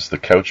more is the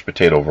couch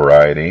potato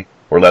variety,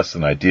 or less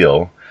than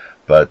ideal.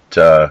 But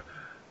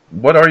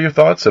what are your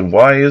thoughts, and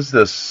why is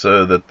this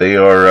that they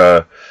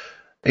are,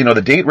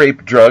 the date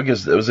rape drug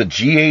was a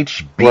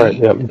GHB? Right,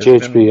 yeah,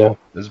 GHB,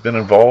 has been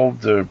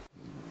involved.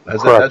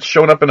 Has that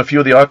shown up in a few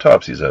of the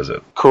autopsies, has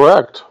it?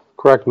 Correct.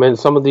 Man,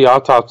 some of the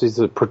autopsies,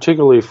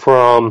 particularly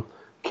from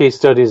case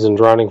studies in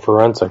drowning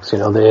forensics, they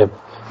have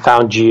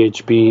found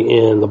GHB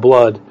in the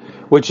blood,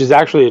 which is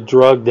actually a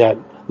drug that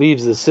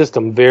leaves the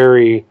system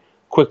very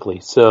quickly.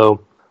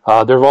 So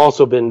there have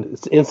also been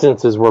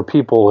instances where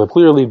people have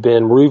clearly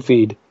been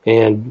roofied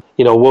and,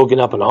 woken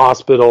up in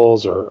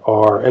hospitals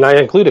and I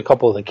include a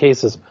couple of the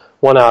cases,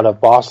 one out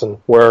of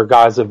Boston, where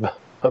guys have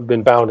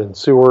been found in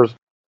sewers.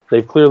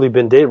 They've clearly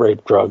been date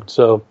rape drugged.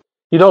 So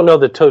you don't know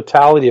the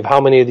totality of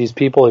how many of these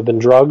people have been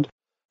drugged,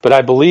 but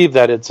I believe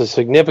that it's a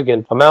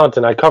significant amount,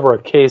 and I cover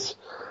a case,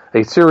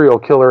 a serial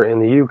killer in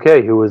the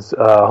UK who was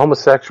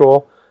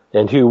homosexual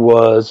and who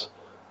was,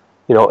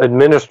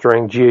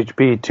 administering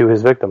GHB to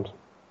his victims.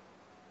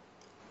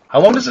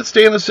 How long does it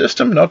stay in the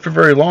system? Not for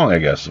very long, I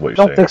guess, is what you're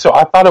saying. I don't think so.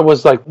 I thought it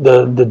was like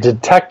the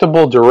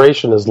detectable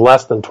duration is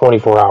less than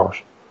 24 hours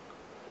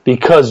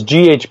because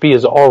GHB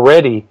is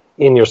already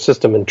in your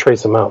system in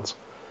trace amounts.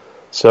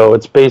 So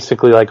it's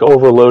basically like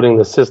overloading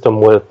the system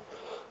with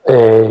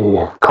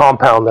a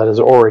compound that is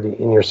already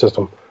in your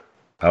system.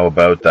 How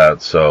about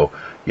that? So,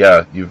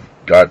 yeah, you've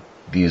got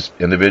these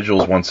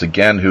individuals, once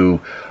again, who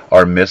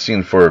are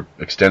missing for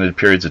extended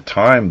periods of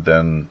time,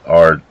 then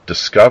are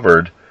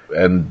discovered.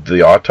 And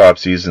the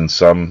autopsies in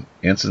some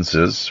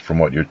instances, from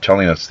what you're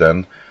telling us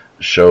then,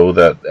 show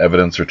that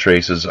evidence or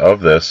traces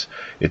of this.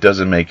 It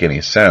doesn't make any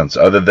sense,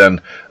 other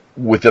than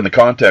within the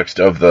context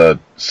of the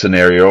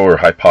scenario or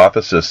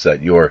hypothesis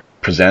that you're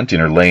presenting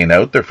or laying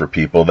out there for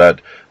people,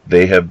 that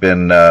they have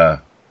been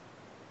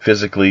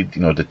physically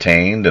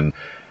detained and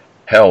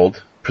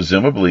held,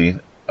 presumably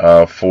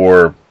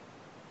for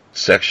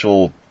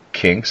sexual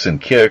kinks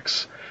and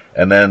kicks,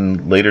 and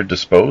then later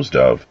disposed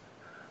of.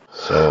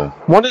 So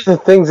one of the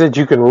things that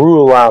you can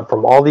rule out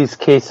from all these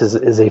cases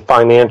is a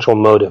financial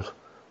motive.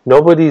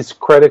 Nobody's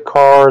credit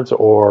cards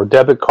or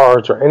debit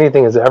cards or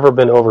anything has ever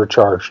been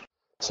overcharged.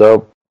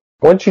 So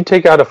once you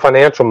take out a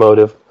financial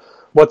motive,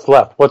 what's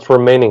left? What's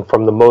remaining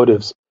from the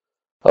motives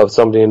of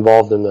somebody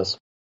involved in this?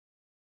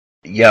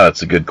 Yeah,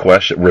 that's a good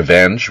question.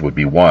 Revenge would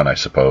be one, I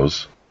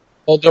suppose.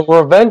 Well, the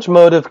revenge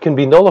motive can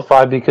be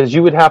nullified because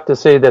you would have to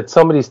say that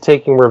somebody's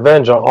taking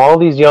revenge on all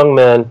these young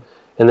men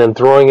and then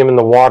throwing them in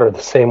the water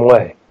the same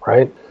way.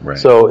 Right?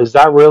 So is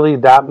that really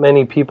that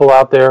many people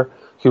out there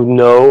who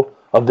know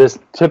of this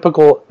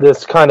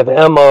kind of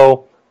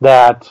MO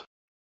that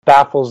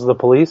baffles the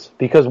police?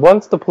 Because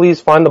once the police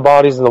find the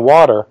bodies in the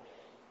water,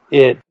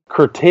 it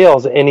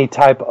curtails any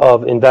type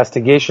of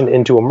investigation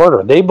into a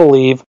murder. They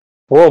believe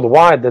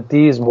worldwide that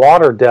these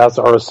water deaths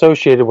are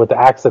associated with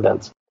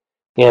accidents.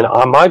 And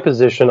on my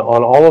position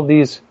on all of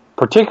these,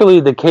 particularly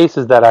the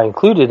cases that I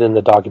included in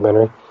the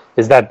documentary,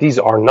 is that these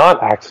are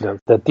not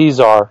accidents, that these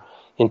are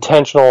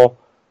intentional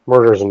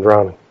murders and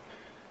drowning.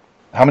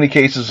 How many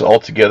cases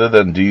altogether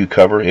then do you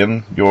cover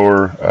in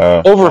your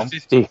over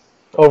 50?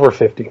 Over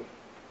 50.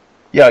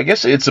 Yeah, I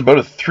guess it's about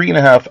a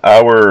 3.5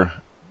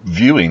 hour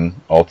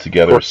viewing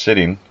altogether,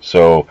 sitting.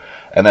 So,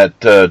 and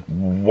that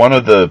one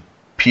of the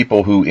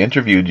people who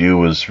interviewed you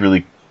was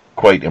really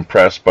quite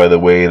impressed by the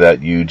way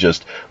that you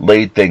just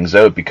laid things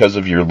out because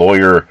of your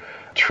lawyer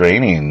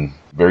training,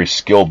 very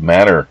skilled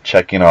manner,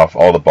 checking off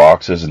all the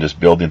boxes and just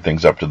building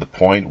things up to the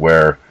point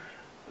where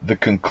the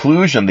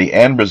conclusion, the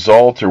end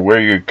result, or where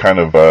you're kind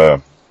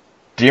of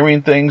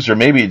steering things, or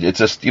maybe it's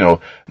just,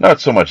 not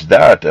so much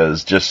that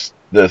as just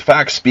the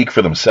facts speak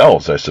for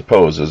themselves, I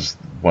suppose, is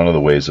one of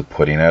the ways of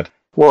putting it.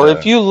 Well,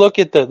 if you look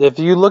at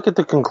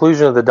the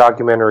conclusion of the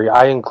documentary,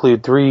 I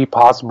include 3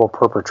 possible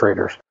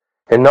perpetrators.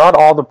 And not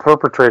all the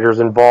perpetrators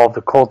involved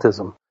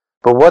occultism,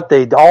 but what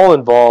they all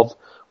involved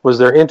was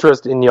their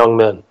interest in young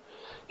men.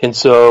 And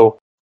so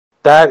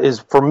that is,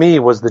 for me,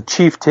 was the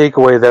chief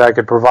takeaway that I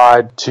could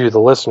provide to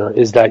the listener,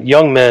 is that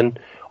young men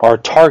are a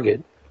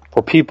target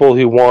for people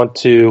who want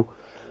to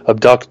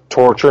abduct,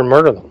 torture, and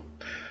murder them.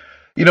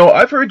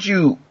 I've heard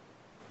you,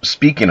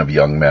 speaking of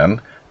young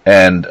men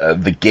and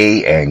the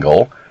gay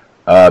angle,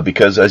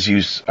 because as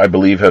you, I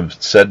believe, have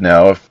said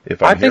now,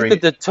 if I think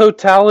that the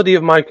totality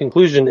of my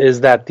conclusion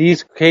is that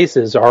these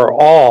cases are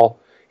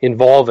all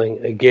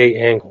involving a gay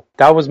angle.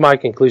 That was my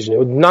conclusion. It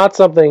was not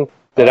something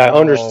that I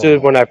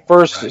understood when I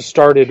first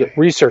started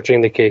researching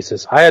the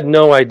cases. I had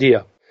no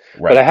idea.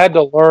 But I had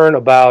to learn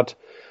about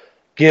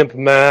gimp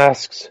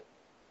masks,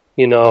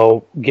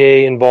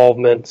 gay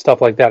involvement,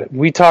 stuff like that.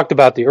 We talked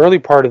about the early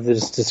part of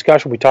this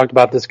discussion. We talked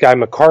about this guy,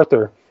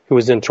 MacArthur, who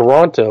was in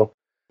Toronto.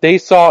 They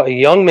saw a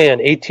young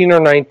man, 18 or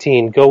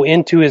 19, go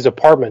into his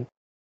apartment,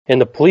 and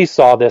the police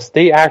saw this.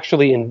 They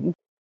actually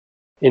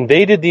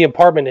invaded the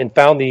apartment and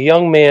found the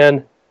young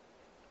man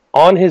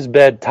on his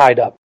bed tied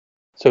up.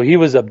 So he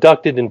was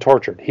abducted and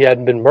tortured. He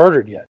hadn't been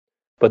murdered yet.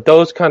 But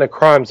those kind of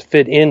crimes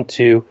fit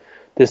into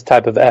this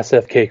type of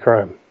SFK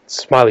crime,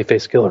 Smiley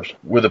Face Killers.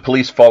 Were the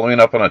police following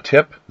up on a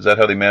tip? Is that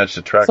how they managed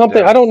to track something?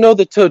 Down? I don't know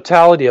the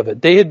totality of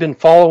it. They had been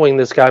following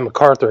this guy,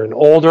 MacArthur, an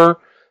older,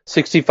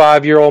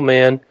 65-year-old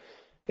man,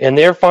 and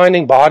they're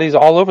finding bodies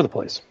all over the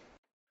place.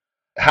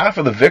 Half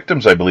of the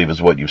victims, I believe,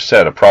 is what you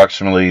said.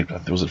 Approximately,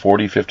 was it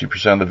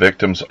 40-50% of the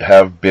victims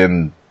have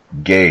been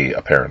gay,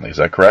 apparently. Is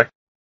that correct?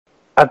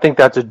 I think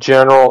that's a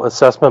general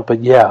assessment,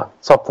 but yeah,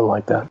 something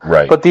like that.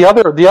 Right. But the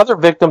other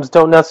victims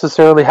don't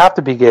necessarily have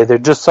to be gay. They're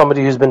just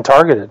somebody who's been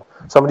targeted,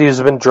 somebody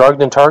who's been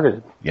drugged and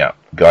targeted. Yeah,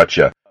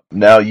 gotcha.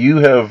 Now, you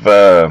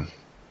have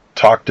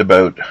talked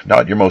about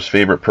not your most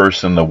favorite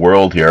person in the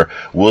world here,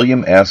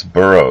 William S.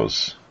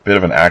 Burroughs. bit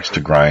of an axe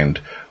to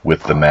grind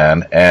with the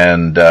man,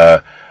 and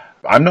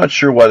I'm not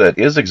sure what that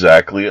is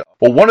exactly.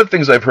 Well, one of the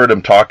things I've heard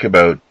him talk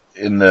about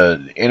in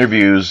the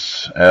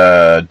interviews,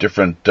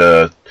 different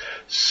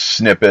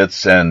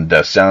snippets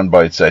and sound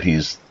bites that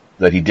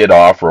he did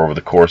offer over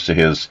the course of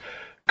his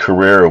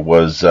career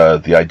was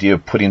the idea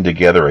of putting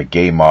together a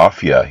gay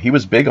mafia. He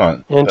was big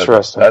on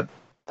interesting.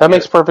 That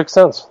makes perfect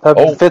sense.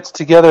 That fits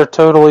together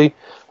totally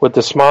with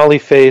the Smiley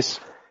Face.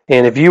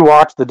 And if you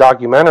watch the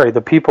documentary,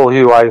 the people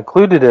who I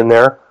included in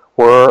there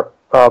were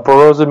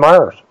Burroughs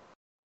admirers.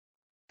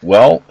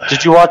 Well,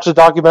 did you watch the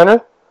documentary?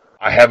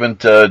 I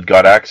haven't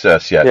got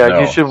access yet. Yeah,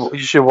 no. You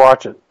should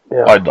watch it.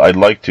 Yeah. I'd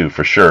like to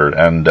for sure,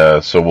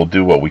 and so we'll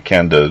do what we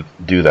can to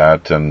do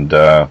that,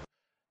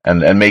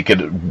 and make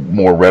it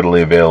more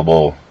readily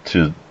available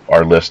to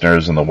our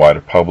listeners and the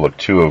wider public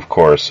too, of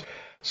course.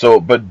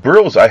 So, but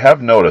Burroughs, I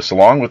have noticed,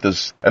 along with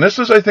this, and this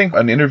was, I think,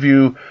 an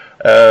interview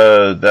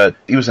that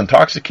he was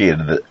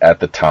intoxicated at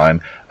the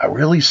time, a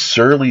really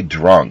surly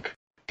drunk.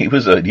 He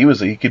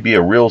could be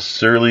a real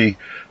surly,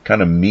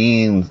 kind of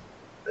mean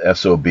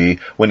SOB.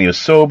 When he was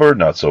sober,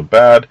 not so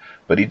bad,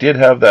 but he did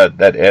have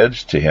that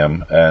edge to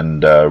him,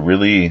 and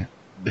really,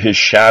 his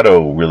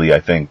shadow really, I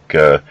think,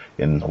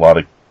 in a lot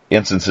of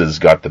instances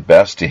got the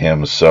best of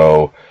him.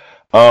 So,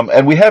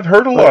 and we have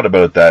heard a lot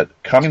about that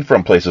coming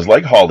from places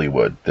like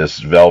Hollywood, this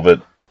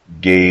velvet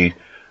gay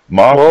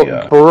mafia.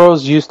 Well,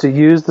 Burroughs used to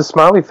use the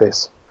smiley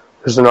face.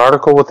 There's an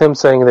article with him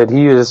saying that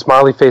he used a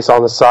smiley face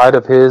on the side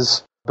of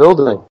his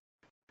building.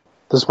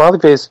 The smiley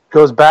face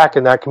goes back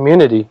in that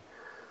community,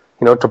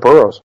 to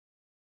Burroughs.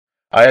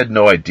 I had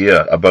no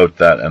idea about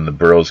that and the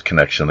Burroughs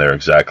connection there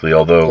exactly,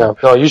 although...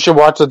 No, you should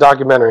watch the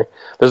documentary.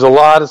 There's a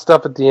lot of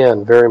stuff at the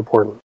end, very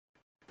important.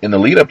 In the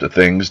lead up to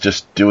things,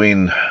 just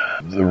doing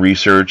the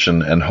research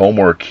and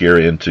homework here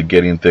into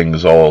getting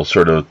things all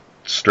sort of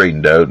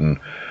straightened out and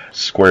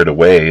squared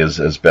away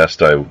as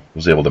best I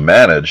was able to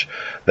manage,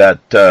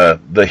 that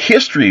the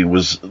history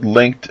was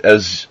linked,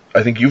 as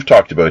I think you've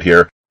talked about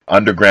here,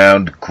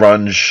 underground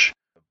grunge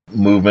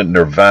movement,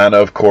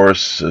 Nirvana, of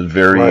course,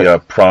 very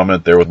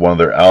prominent there with one of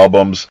their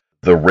albums,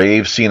 the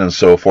rave scene and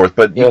so forth,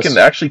 but you can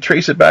actually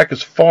trace it back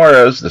as far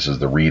as, this is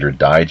the Reader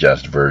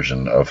Digest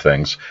version of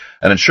things,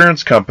 an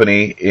insurance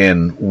company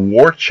in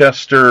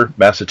Worcester,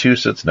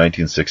 Massachusetts,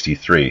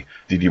 1963.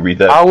 Did you read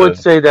that? I would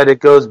say that it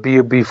goes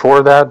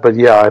before that, but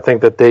yeah, I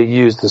think that they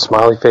used the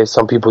smiley face.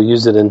 Some people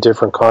use it in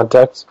different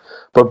contexts,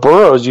 but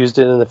Burroughs used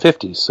it in the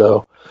 50s,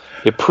 so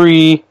it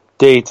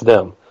predates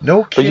them.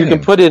 No kidding. But you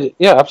can put it,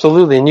 yeah,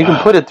 absolutely, and you can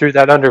put it through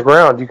that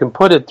underground. You can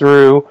put it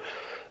through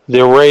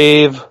the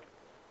rave,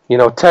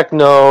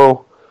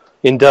 techno,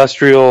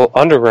 industrial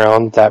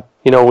underground that,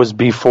 was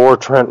before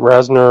Trent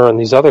Reznor and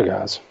these other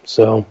guys.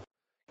 So,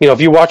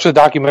 if you watch the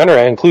documentary,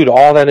 I include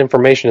all that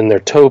information in there.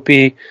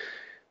 Topi,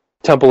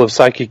 Temple of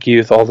Psychic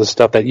Youth, all the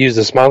stuff that used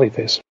the smiley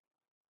face.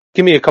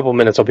 Give me a couple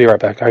minutes. I'll be right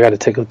back. I got to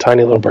take a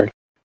tiny little break.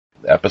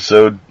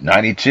 Episode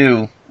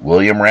 92,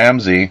 William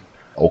Ramsey,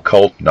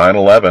 Occult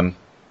 9/11,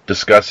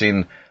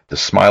 discussing the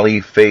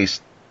Smiley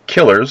Face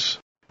Killers,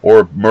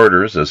 or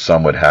murders, as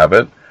some would have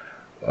it.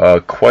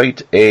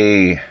 Quite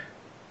a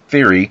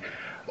theory,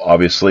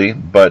 obviously,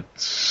 but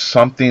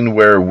something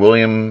where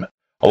William,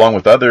 along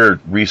with other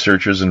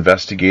researchers,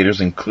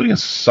 investigators, including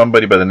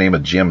somebody by the name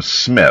of Jim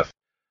Smith,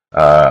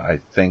 I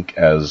think,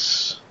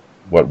 as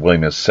what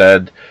William has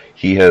said,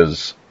 he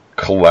has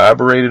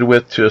collaborated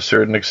with to a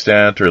certain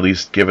extent, or at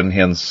least given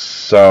him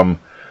some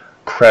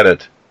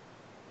credit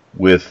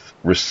with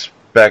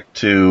respect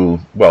to,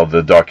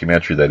 the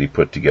documentary that he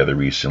put together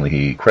recently.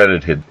 He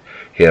credited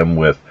him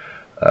with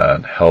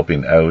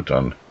helping out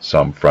on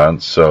some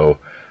fronts. So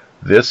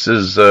this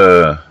is,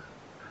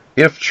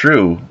 if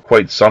true,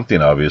 quite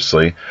something,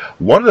 obviously.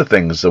 One of the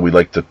things that we'd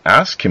like to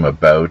ask him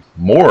about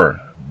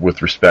more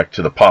with respect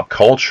to the pop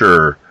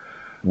culture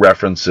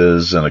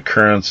references and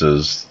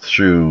occurrences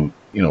through,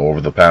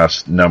 over the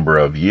past number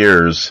of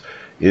years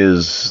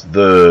is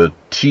the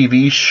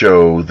TV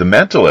show The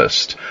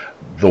Mentalist.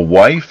 The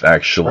wife,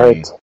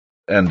 actually,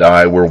 and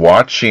I were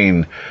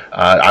watching.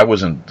 I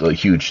wasn't a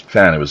huge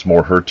fan. It was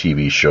more her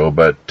TV show.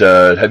 But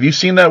have you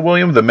seen that,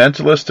 William? The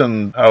Mentalist,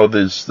 and how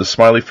the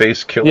Smiley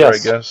Face Killer,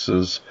 yes, I guess,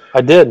 is...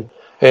 I did.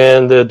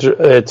 And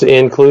it's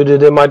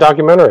included in my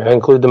documentary. I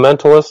include The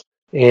Mentalist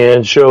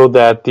and show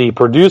that the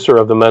producer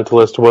of The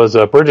Mentalist was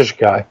a British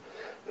guy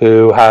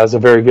who has a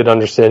very good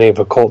understanding of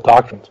occult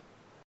doctrines.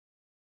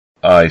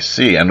 I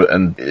see.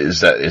 And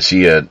is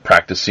he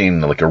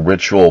practicing like a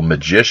ritual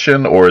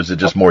magician, or is it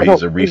just more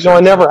he's a researcher? No, I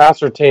never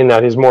ascertained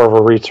that. He's more of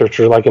a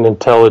researcher, like an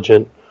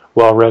intelligent,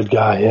 well-read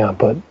guy, yeah.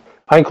 But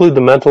I include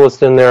The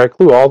Mentalist in there. I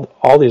include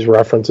all these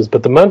references.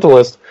 But The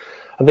Mentalist,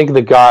 I think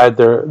the guy,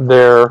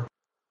 their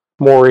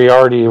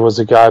Moriarty was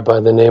a guy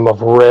by the name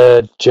of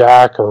Red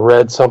Jack or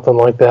Red something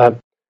like that.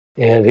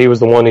 And he was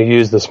the one who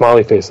used the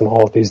smiley face in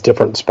all of these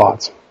different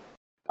spots.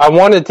 I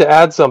wanted to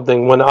add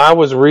something. When I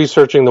was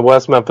researching the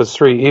West Memphis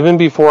 3, even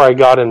before I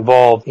got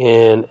involved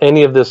in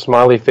any of this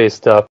smiley face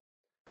stuff,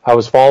 I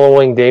was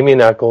following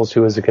Damien Eccles,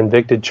 who was a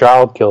convicted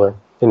child killer,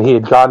 and he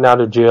had gotten out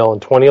of jail in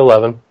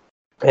 2011.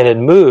 and had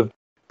moved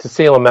to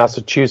Salem,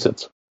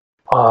 Massachusetts.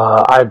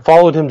 I had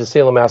followed him to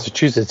Salem,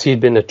 Massachusetts. He'd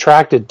been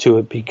attracted to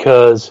it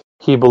because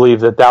he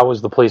believed that that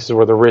was the places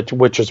where the rich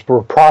witches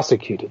were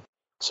prosecuted.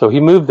 So he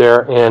moved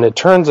there, and it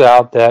turns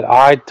out that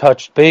I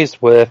touched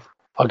base with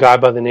a guy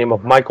by the name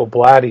of Michael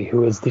Blatty,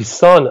 who is the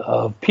son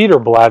of Peter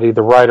Blatty,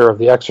 the writer of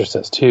The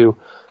Exorcist, who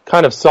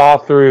kind of saw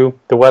through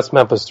the West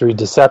Memphis 3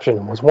 deception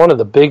and was one of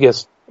the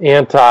biggest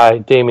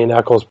anti-Damien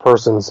Echols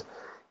persons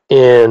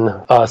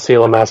in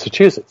Salem,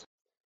 Massachusetts.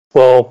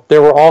 Well,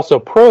 there were also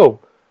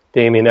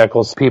pro-Damien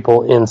Echols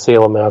people in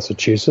Salem,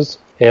 Massachusetts,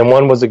 and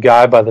one was a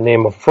guy by the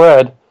name of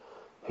Fred,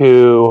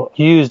 who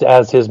used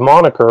as his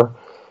moniker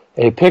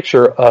a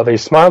picture of a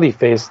smiley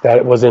face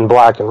that was in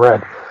black and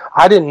red.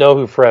 I didn't know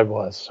who Fred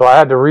was, so I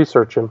had to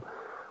research him.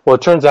 Well,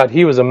 it turns out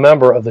he was a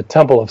member of the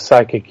Temple of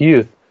Psychic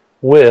Youth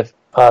with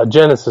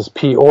Genesis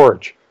P.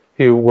 Orridge,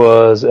 who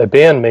was a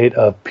bandmate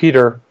of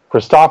Peter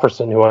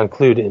Christopherson, who I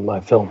include in my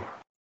film.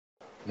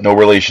 No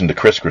relation to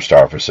Chris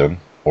Christopherson,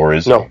 or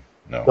is No.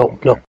 he?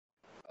 No.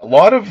 A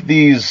lot of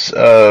these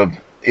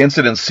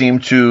incidents seem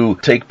to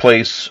take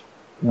place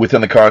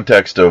within the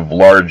context of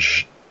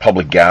large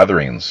public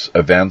gatherings,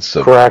 events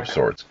of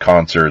sorts,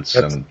 concerts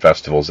and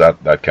festivals,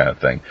 that kind of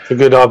thing. It's a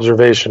good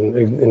observation,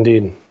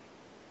 indeed.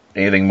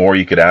 Anything more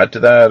you could add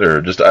to that,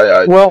 or just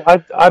Well,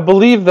 I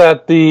believe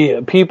that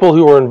the people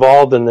who are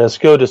involved in this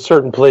go to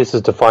certain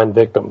places to find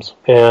victims,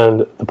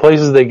 and the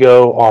places they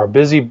go are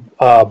busy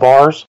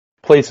bars,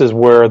 places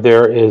where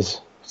there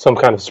is some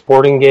kind of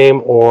sporting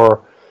game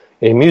or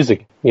a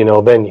music,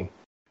 venue.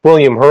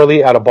 William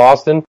Hurley out of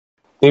Boston,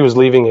 he was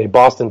leaving a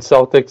Boston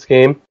Celtics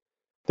game.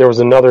 There was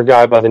another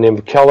guy by the name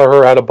of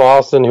Kelleher out of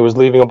Boston who was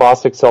leaving a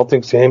Boston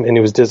Celtics game, and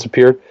he was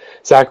disappeared.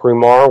 Zachary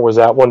Marr was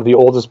at one of the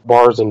oldest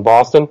bars in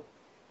Boston,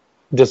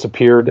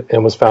 disappeared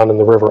and was found in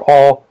the river.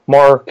 All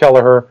Marr,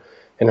 Kelleher,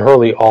 and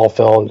Hurley all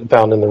found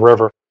in the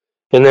river.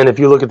 And then if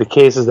you look at the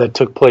cases that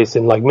took place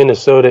in like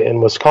Minnesota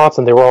and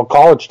Wisconsin, they were all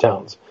college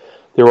towns.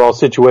 They were all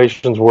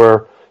situations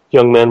where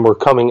young men were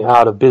coming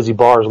out of busy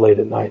bars late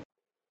at night.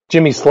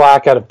 Jimmy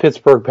Slack out of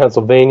Pittsburgh,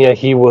 Pennsylvania,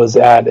 he was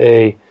at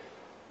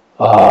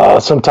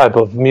some type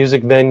of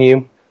music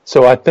venue.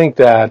 So I think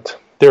that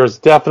there's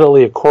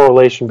definitely a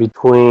correlation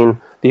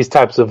between these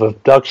types of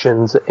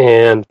abductions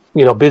and,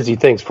 busy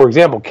things. For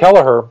example,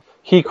 Kelleher,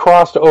 he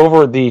crossed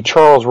over the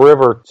Charles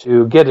River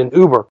to get an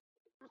Uber,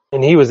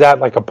 and he was at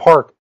like a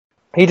park.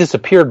 He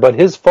disappeared, but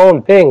his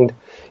phone pinged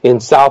in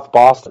South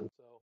Boston.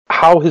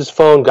 How his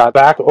phone got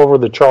back over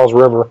the Charles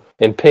River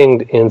and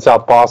pinged in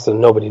South Boston,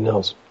 nobody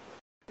knows.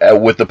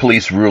 With the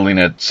police ruling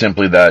it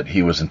simply that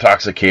he was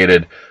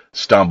intoxicated,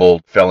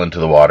 stumbled, fell into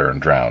the water,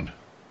 and drowned.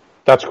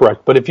 That's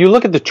correct. But if you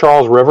look at the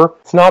Charles River,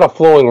 it's not a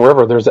flowing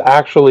river. There's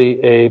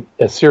actually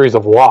a series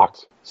of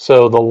locks.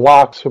 So the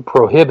locks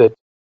prohibit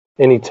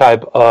any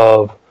type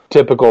of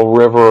typical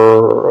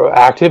river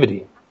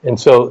activity. And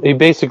so he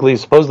basically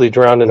supposedly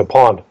drowned in a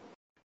pond.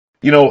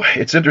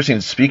 It's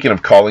interesting, speaking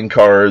of calling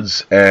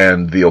cards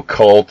and the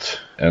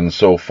occult and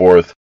so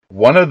forth,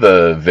 one of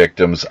the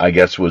victims, I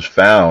guess, was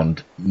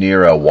found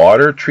near a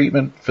water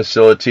treatment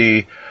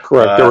facility.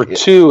 Correct. There were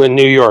two in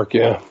New York,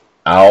 yeah.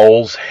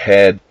 Owl's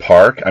Head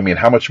Park. I mean,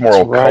 how much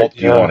more occult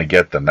do you want to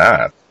get than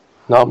that?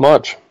 Not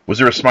much. Was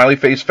there a smiley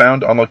face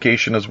found on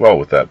location as well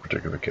with that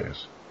particular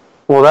case?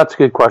 Well, that's a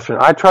good question.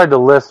 I tried to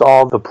list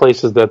all the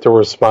places that there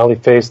was a smiley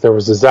face. There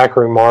was a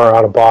Zachary Marr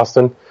out of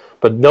Boston,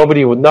 but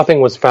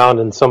nothing was found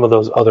in some of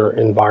those other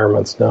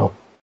environments, no.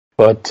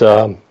 But,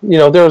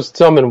 there's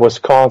some in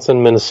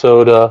Wisconsin,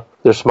 Minnesota.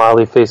 There's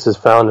smiley faces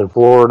found in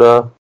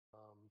Florida.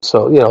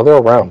 So, they're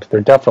around.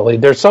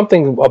 There's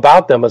something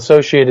about them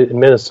associated in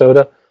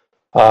Minnesota,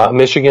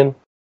 Michigan.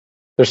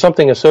 There's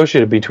something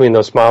associated between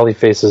those smiley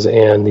faces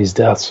and these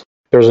deaths.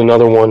 There's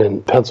another one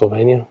in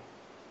Pennsylvania.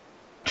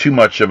 Too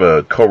much of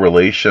a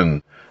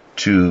correlation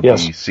to be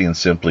seen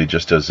simply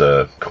just as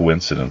a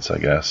coincidence, I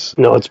guess.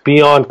 No, it's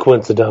beyond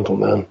coincidental,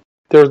 man.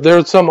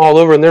 There's some all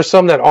over, and there's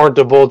some that aren't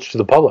divulged to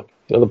the public.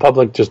 The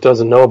public just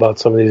doesn't know about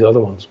some of these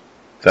other ones.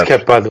 It's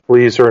kept by the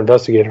police or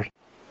investigators.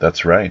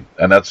 That's right.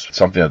 And that's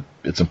something that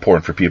it's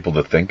important for people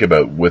to think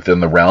about within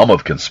the realm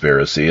of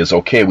conspiracy is,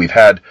 okay, we've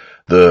had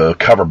the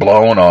cover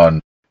blown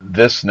on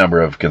this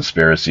number of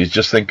conspiracies.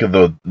 Just think of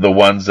the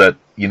ones that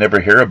you never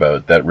hear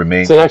about that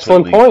remain. It's an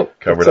excellent point.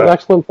 Covered it's an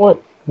excellent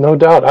point. No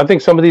doubt. I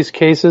think some of these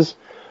cases,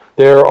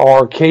 there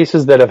are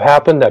cases that have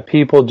happened that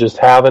people just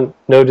haven't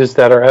noticed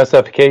that are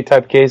SFK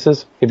type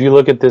cases. If you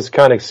look at this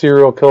kind of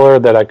serial killer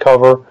that I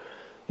cover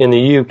in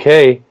the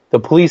UK, the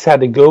police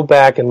had to go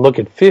back and look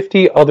at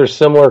 50 other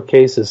similar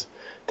cases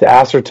to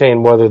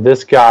ascertain whether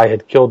this guy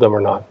had killed them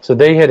or not. So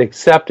they had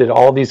accepted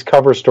all these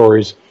cover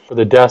stories for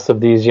the deaths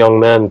of these young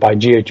men by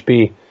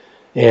GHB,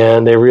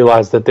 and they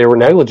realized that they were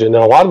negligent.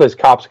 And a lot of those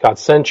cops got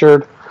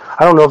censured.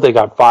 I don't know if they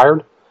got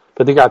fired,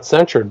 but they got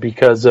censured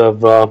because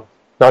of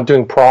not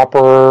doing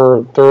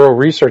proper, thorough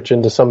research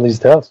into some of these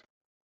deaths.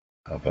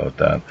 How about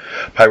that?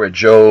 Pirate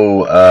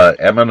Joe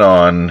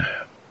Emanon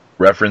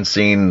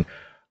referencing,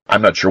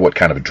 I'm not sure what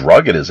kind of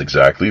drug it is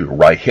exactly,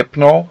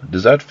 Ryhypnol.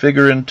 Does that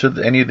figure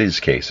into any of these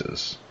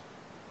cases?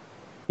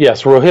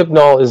 Yes,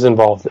 Rohypnol is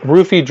involved.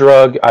 Roofie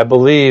drug, I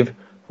believe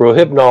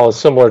Rohypnol is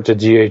similar to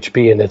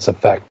GHB in its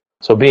effect.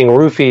 So being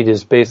roofied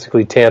is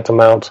basically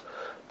tantamount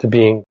to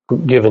being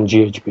given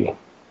GHB.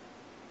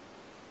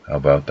 How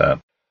about that?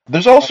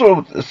 There's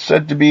also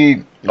said to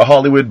be a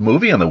Hollywood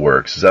movie in the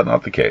works. Is that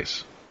not the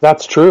case?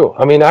 That's true.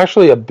 I mean,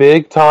 actually, a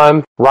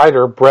big-time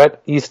writer,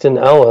 Bret Easton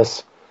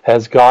Ellis,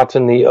 has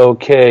gotten the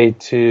okay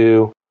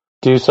to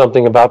do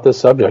something about this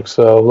subject.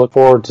 So look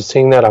forward to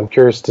seeing that. I'm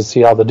curious to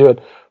see how they do it.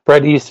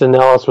 Bret Easton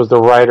Ellis was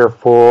the writer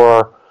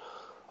for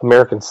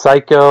American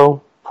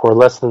Psycho, for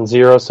Less Than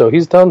Zero, so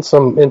he's done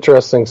some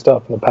interesting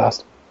stuff in the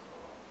past.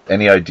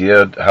 Any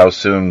idea how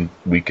soon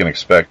we can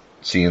expect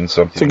seeing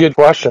something? It's a good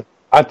question.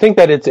 I think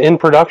that it's in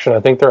production.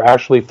 I think they're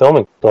actually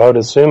filming. So I would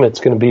assume it's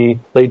going to be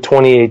late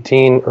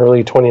 2018,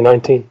 early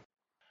 2019.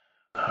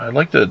 I'd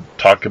like to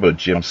talk about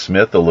Jim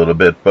Smith a little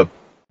bit, but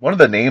one of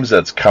the names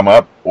that's come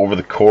up over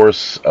the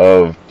course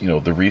of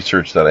the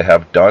research that I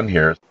have done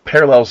here,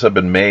 parallels have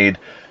been made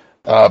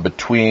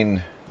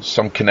between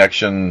some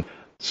connection,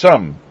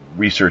 some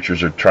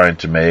researchers are trying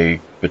to make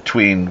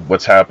between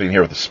what's happening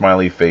here with the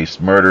Smiley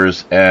Face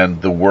murders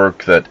and the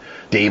work that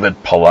David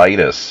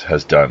Paulides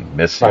has done,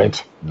 missing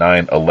Right.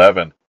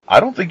 9/11.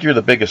 I don't think you're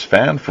the biggest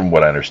fan, from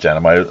what I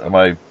understand. Am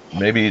I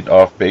maybe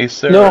off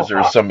base there? No,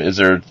 Is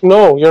there?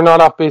 No, you're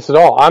not off base at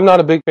all. I'm not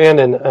a big fan,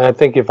 and I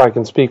think if I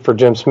can speak for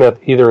Jim Smith,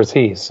 either is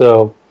he.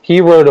 So he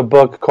wrote a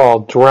book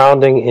called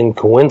Drowning in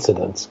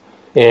Coincidence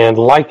and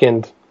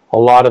likened a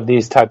lot of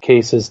these type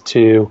cases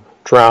to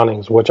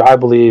drownings, which I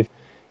believe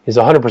is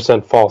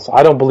 100% false.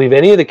 I don't believe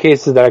any of the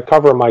cases that I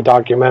cover in my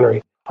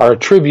documentary are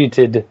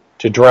attributed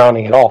to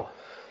drowning at all.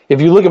 If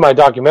you look at my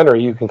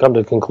documentary, you can come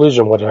to the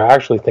conclusion what I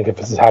actually think if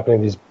this is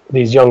happening to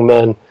these young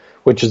men,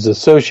 which is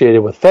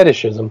associated with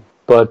fetishism.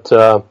 But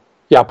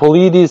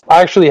Paulides,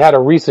 I actually had a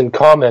recent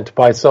comment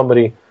by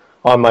somebody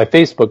on my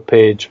Facebook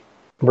page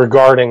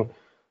regarding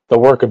the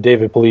work of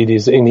David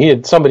Paulides, and he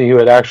had somebody who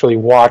had actually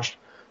watched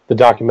the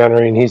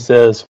documentary, and he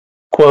says,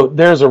 quote,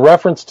 "There's a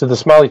reference to the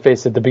smiley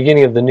face at the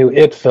beginning of the new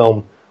It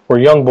film where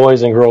young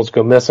boys and girls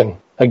go missing.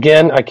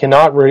 Again, I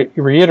cannot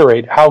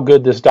reiterate how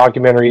good this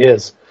documentary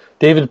is.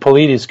 David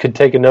Paulides could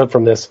take a note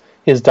from this.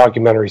 His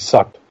documentary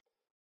sucked."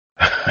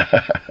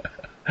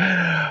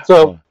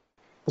 So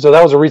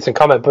that was a recent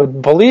comment.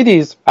 But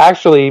Paulides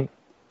actually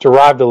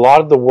derived a lot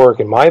of the work,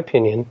 in my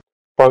opinion,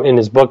 from in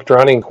his book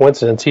Drowning in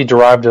Coincidence. He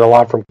derived it a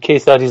lot from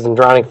case studies in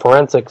drowning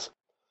forensics.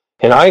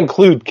 And I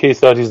include case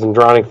studies in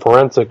drowning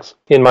forensics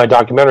in my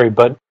documentary,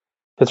 but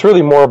it's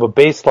really more of a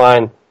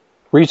baseline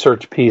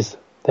research piece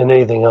than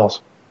anything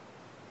else.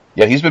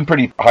 Yeah, he's been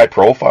pretty high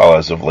profile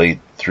as of late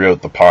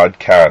throughout the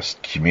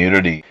podcast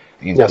community,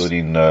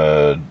 including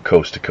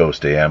Coast to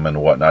Coast AM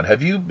and whatnot.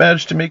 Have you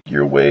managed to make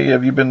your way?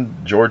 Have you been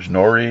George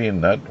Norrie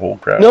and that whole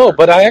crowd? No,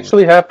 but I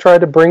actually have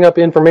tried to bring up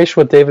information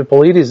with David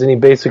Paulides, and he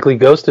basically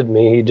ghosted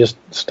me. He just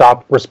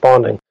stopped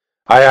responding.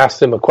 I asked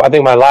him, I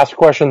think my last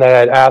question that I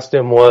had asked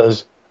him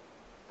was,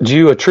 do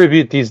you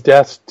attribute these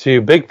deaths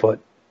to Bigfoot?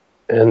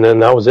 And then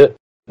that was it.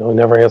 He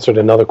never answered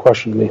another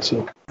question to me.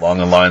 So, along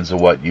the lines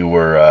of what you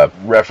were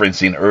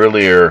referencing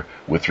earlier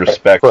with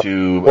respect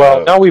to...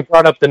 Well, now we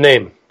brought up the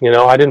name.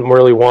 I didn't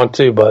really want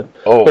to, but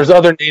there's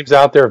other names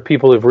out there of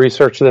people who've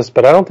researched this,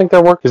 but I don't think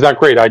their work is that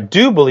great. I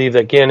do believe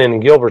that Gannon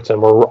and Gilbertson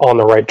were on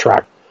the right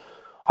track.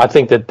 I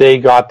think that they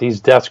got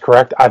these deaths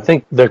correct. I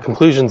think the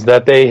conclusions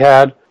that they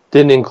had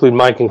didn't include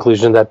my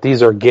conclusion that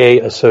these are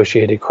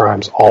gay-associated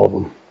crimes, all of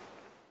them.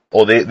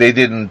 Oh, they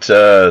didn't...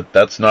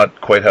 that's not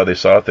quite how they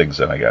saw things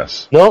then, I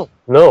guess.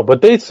 No,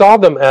 but they saw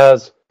them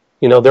as,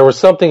 there was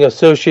something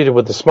associated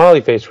with the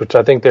smiley face, which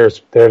I think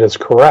that is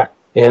correct.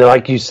 And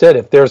like you said,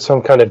 if there's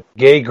some kind of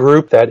gay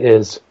group that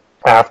is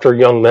after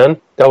young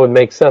men, that would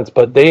make sense.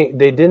 But they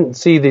didn't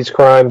see these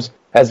crimes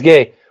as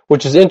gay,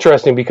 which is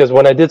interesting because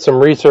when I did some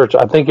research,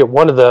 I think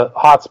one of the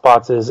hot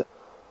spots is,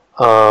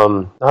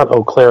 not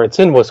Eau Claire, it's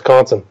in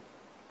Wisconsin.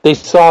 They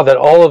saw that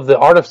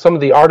some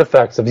of the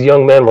artifacts of the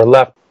young men were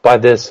left by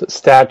this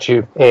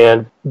statue,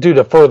 and due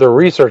to further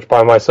research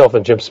by myself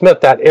and Jim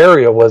Smith, that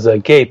area was a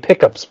gay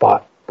pickup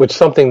spot, which is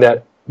something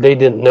that they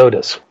didn't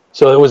notice.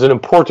 So it was an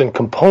important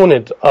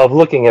component of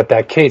looking at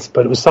that case,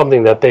 but it was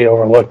something that they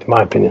overlooked, in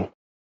my opinion.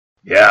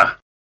 Yeah,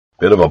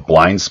 bit of a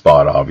blind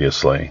spot,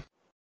 obviously.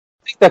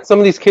 I think that some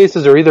of these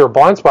cases are either a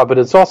blind spot, but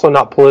it's also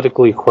not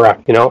politically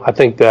correct. I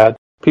think that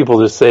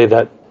people just say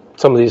that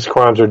some of these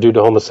crimes are due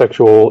to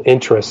homosexual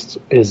interests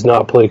is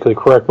not politically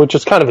correct, which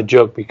is kind of a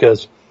joke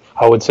because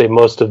I would say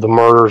most of the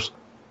murders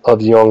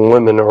of young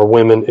women or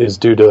women is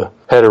due to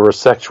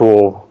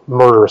heterosexual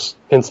murderous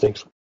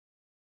instincts.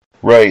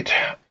 Right.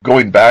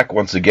 Going back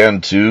once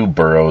again to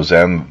Burroughs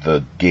and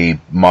the gay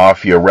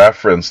mafia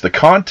reference, the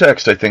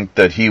context I think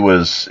that he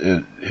was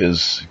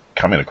his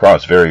coming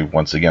across very,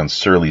 once again,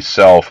 surly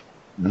self,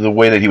 the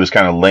way that he was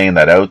kind of laying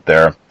that out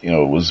there,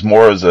 it was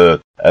more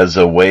as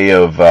a way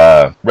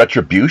of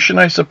retribution,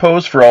 I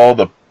suppose, for all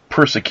the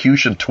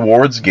persecution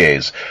towards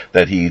gays,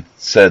 that he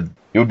said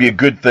it would be a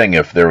good thing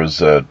if there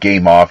was a gay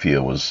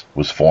mafia was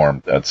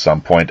formed at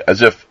some point,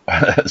 as if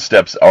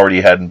steps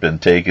already hadn't been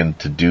taken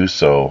to do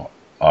so.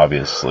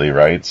 obviously,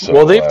 right? So,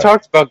 well, they've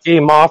talked about gay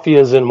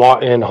mafias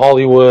in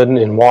Hollywood and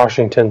in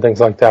Washington, things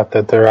like that,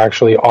 that there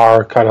actually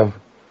are kind of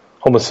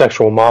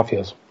homosexual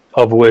mafias,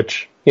 of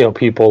which,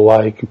 people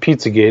like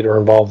Pizzagate are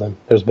involved in.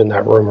 There's been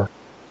that rumor.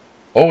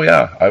 Oh,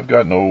 yeah, I've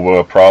got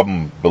no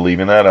problem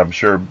believing that. I'm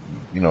sure,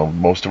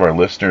 most of our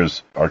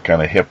listeners are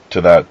kind of hip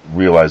to that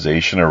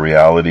realization or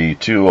reality,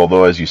 too.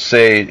 Although, as you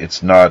say,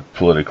 it's not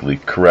politically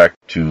correct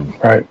to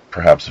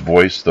perhaps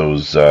voice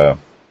those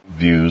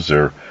views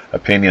or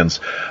opinions.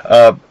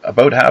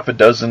 About half a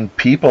dozen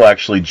people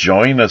actually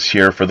join us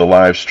here for the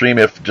live stream.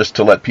 If just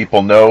to let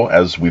people know,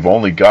 as we've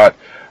only got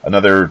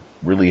another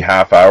really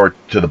half hour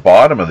to the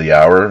bottom of the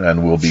hour,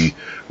 and we'll be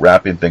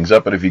wrapping things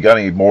up. But if you got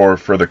any more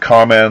further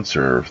comments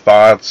or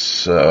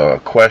thoughts,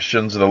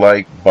 questions, and the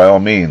like, by all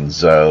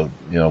means,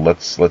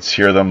 let's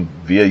hear them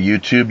via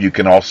YouTube. You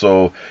can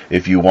also,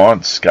 if you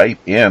want, Skype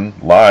in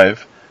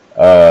live.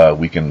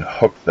 We can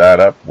hook that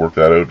up, work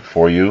that out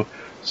for you.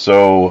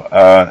 So,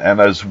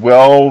 and as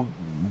well,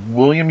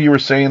 William, you were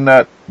saying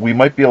that we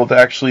might be able to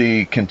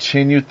actually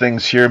continue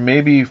things here,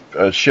 maybe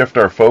shift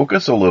our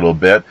focus a little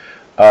bit.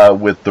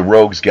 With the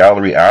Rogues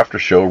Gallery after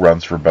show,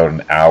 runs for about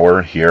an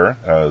hour here.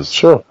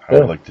 Sure. I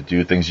would like to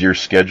do things. Your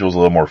schedule's a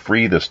little more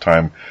free this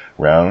time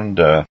round.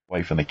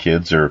 Wife and the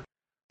kids are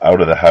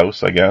out of the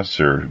house, I guess,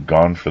 or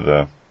gone for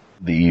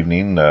the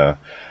evening.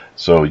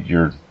 So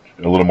you're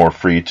a little more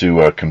free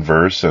to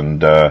converse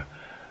and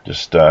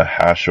just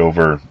hash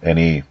over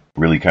any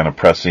really kind of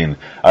pressing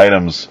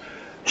items.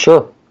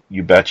 Sure.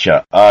 You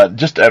betcha.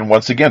 And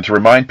once again, to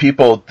remind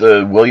people,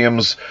 the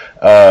Williams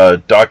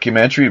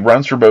documentary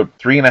runs for about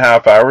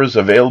 3.5 hours,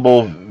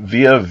 available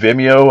via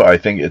Vimeo. I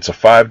think it's a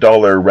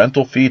 $5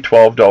 rental fee,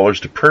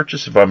 $12 to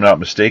purchase, if I'm not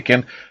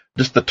mistaken.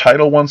 Just the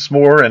title once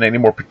more, and any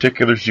more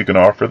particulars you can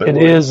offer there. It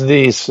is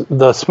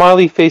the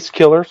Smiley Face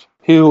Killers,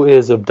 who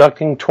is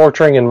abducting,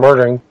 torturing, and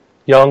murdering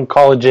young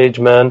college-age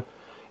men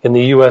in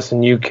the U.S.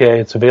 and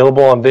U.K. It's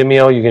available on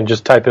Vimeo. You can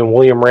just type in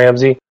William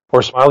Ramsey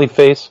or Smiley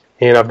Face.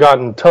 And I've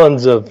gotten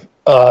tons of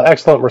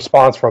excellent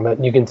response from it.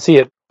 And you can see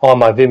it on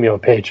my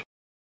Vimeo page.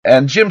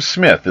 And Jim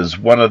Smith is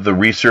one of the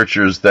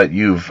researchers that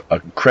you've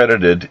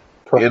credited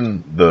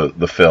in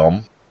the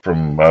film.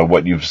 From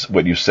what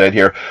you've said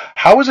here,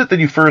 how is it that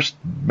you first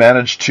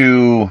managed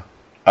to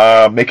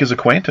make his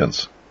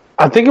acquaintance?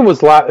 I think it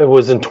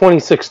was in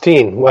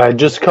 2016 when I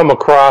just come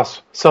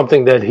across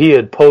something that he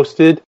had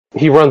posted.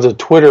 He runs a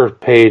Twitter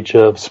page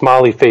of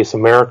Smiley Face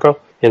America.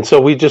 And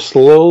so we just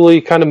slowly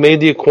kind of made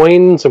the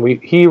acquaintance, and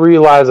he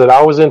realized that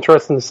I was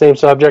interested in the same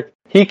subject.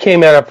 He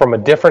came at it from a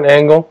different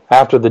angle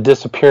after the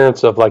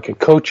disappearance of like an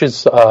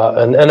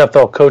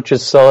NFL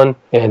coach's son,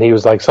 and he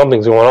was like,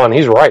 something's going on.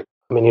 He's right.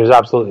 I mean, he was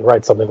absolutely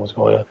right. Something was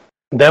going on.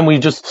 Then we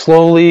just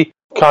slowly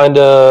kind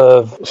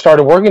of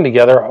started working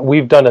together.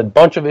 We've done a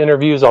bunch of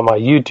interviews on my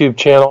YouTube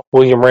channel,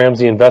 William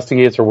Ramsey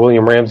Investigates, or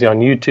William Ramsey on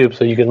YouTube,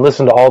 so you can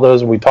listen to all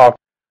those, and we talk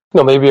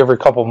maybe every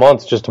couple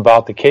months just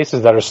about the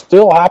cases that are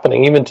still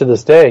happening, even to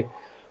this day.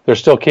 There's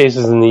still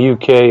cases in the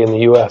UK and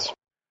the US.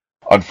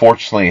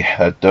 Unfortunately,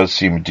 that does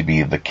seem to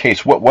be the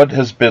case. What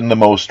has been the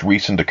most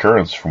recent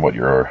occurrence from what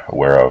you're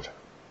aware of?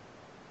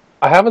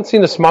 I haven't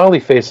seen a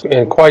smiley face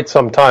in quite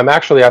some time.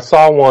 Actually, I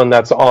saw one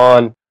that's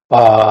on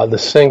the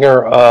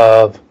singer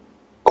of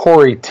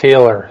Corey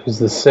Taylor, who's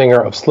the singer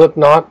of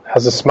Slipknot,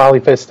 has a smiley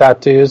face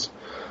tattoos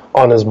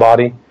on his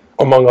body,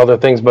 among other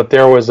things. But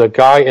there was a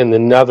guy in the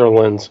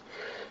Netherlands.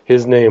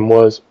 His name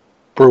was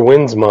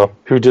Bruinsma,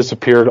 who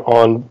disappeared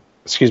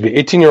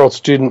 18-year-old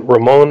student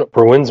Ramon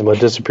Bruinsma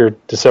disappeared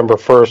December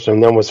 1st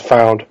and then was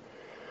found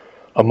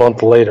a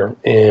month later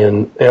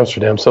in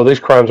Amsterdam. So these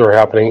crimes were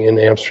happening in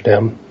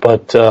Amsterdam.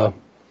 But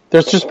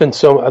there's been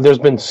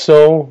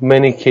so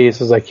many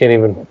cases I can't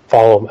even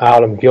follow them.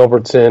 Adam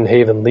Gilbertson,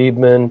 Haven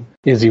Liebman,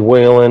 Izzy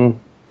Whalen,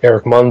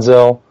 Eric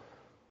Munzel.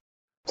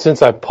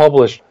 Since I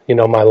published,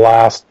 my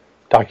last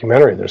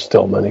documentary, there's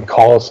still many.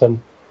 Collison.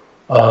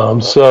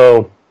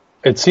 So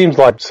it seems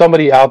like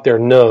somebody out there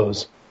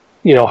knows,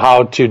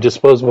 how to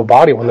dispose of a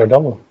body when they're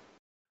done with them.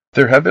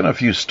 There have been a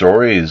few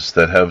stories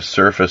that have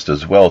surfaced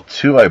as well,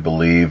 too, I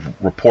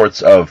believe.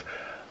 Reports of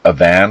a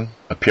van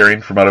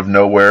appearing from out of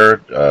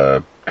nowhere,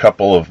 a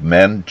couple of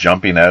men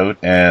jumping out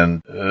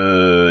and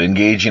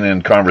engaging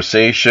in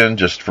conversation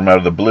just from out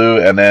of the blue,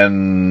 and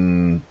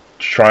then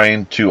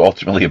trying to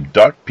ultimately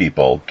abduct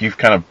people. You've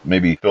kind of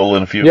maybe fill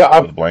in a few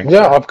of the blanks.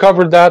 Yeah, I've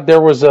covered that.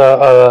 There was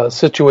a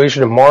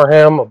situation in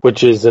Marham,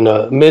 which is in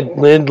a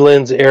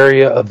Midlands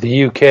area of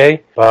the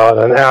UK, about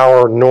an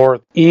hour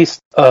northeast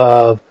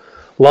of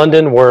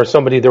London, where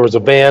there was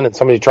a van and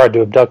somebody tried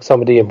to abduct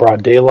somebody in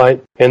broad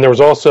daylight. And there was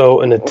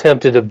also an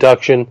attempted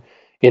abduction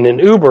in an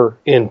Uber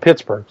in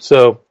Pittsburgh.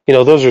 So,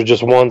 those are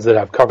just ones that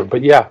I've covered.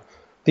 But yeah,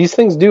 these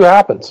things do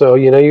happen. So,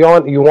 you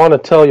want to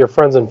tell your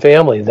friends and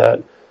family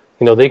that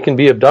they can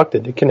be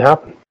abducted. It can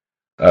happen.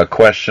 A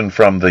question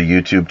from the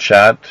YouTube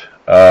chat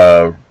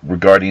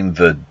regarding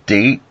the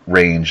date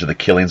range of the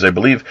killings. I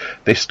believe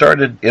they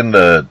started in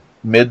the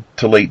mid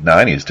to late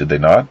 90s, did they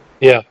not?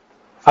 Yeah.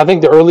 I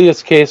think the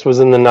earliest case was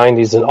in the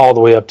 90s and all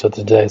the way up to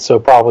today, so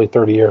probably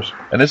 30 years.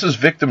 And this is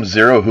victim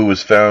 0, who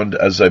was found,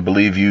 as I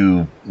believe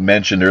you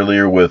mentioned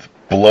earlier, with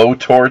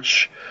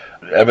blowtorch,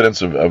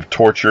 evidence of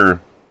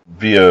torture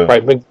via...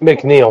 Right,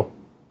 McNeil.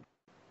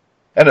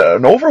 And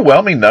an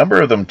overwhelming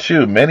number of them,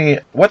 too.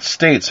 What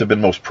states have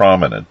been most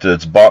prominent?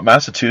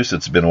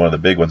 Massachusetts has been one of the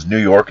big ones. New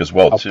York as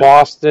well, too.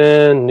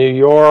 Boston, New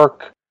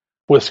York,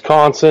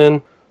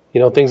 Wisconsin,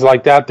 things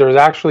like that. There's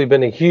actually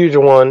been a huge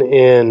one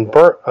in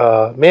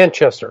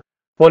Manchester.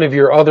 One of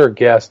your other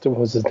guests, what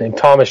was his name,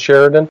 Thomas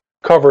Sheridan,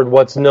 covered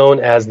what's known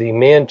as the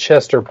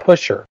Manchester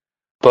Pusher.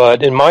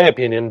 But in my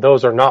opinion,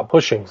 those are not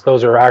pushings.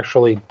 Those are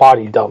actually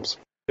body dumps.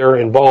 They're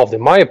involved,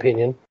 in my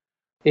opinion,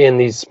 in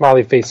these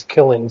Smiley Face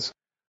Killings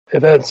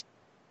events.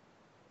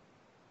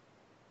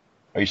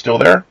 Are you still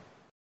there?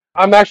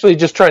 I'm actually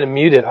just trying to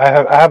mute it.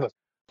 I've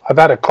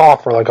had a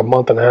cough for like a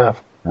month and a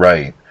half.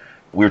 Right.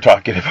 We were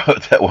talking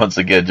about that once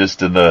again,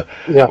 just in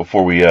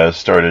before we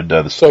started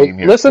the stream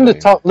here. Listen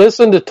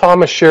to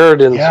Thomas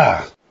Sheridan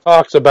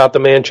talks about the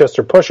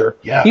Manchester Pusher.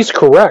 Yeah. He's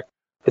correct.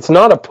 It's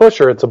not a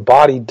pusher; it's a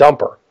body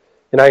dumper.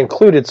 And I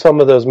included some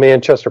of those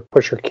Manchester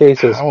Pusher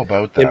cases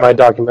in my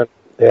documentary.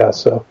 Yeah,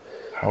 so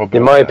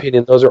in my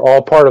opinion, those are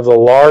all part of the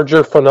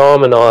larger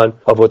phenomenon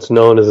of what's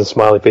known as the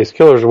Smiley Face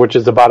Killers, which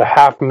is about a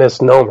half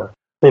misnomer.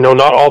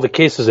 Not all the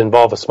cases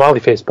involve a smiley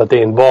face, but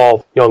they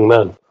involve young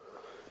men.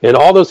 In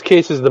all those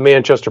cases, the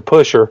Manchester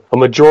Pusher, a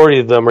majority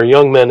of them are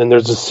young men, and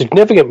there's a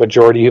significant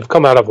majority who've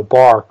come out of a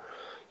bar,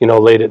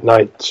 late at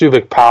night.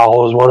 Suvic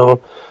Powell is one of them.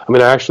 I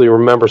mean, I actually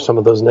remember some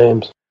of those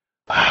names.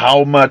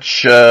 How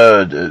much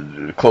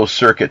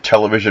closed-circuit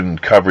television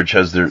coverage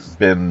has there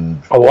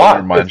been a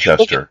lot in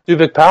Manchester?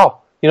 Suvic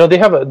Powell. They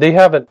have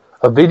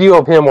a video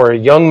of him where a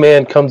young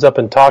man comes up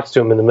and talks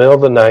to him in the middle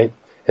of the night,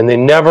 and they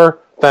never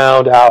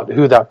found out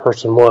who that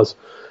person was.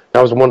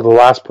 That was one of the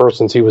last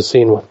persons he was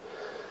seen with.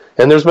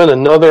 And there's been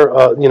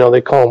another,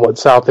 they call them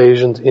South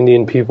Asians,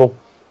 Indian people,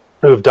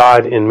 who have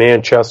died in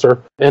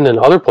Manchester and in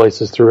other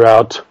places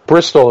throughout.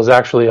 Bristol is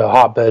actually a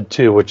hotbed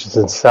too, which is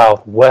in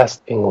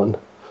southwest England.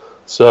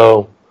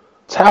 So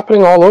it's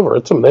happening all over.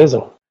 It's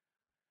amazing.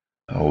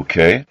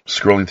 Okay.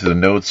 Scrolling through the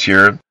notes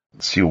here.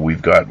 Let's see what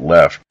we've got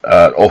left.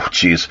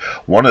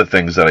 One of the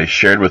things that I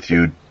shared with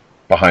you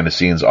behind the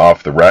scenes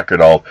off the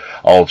record,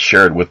 I'll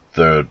share it with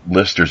the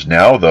listeners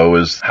now, though,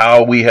 is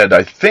how we had,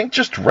 I think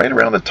just right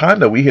around the time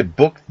that we had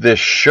booked this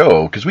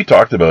show, because we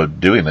talked about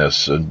doing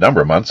this a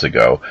number of months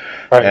ago,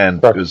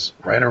 it was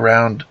right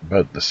around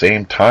about the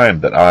same time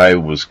that I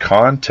was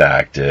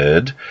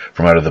contacted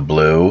from out of the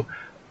blue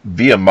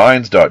via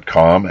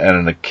Minds.com and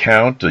an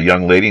account, a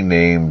young lady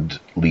named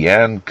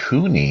Leanne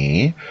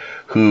Cooney,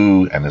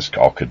 who, and this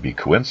all could be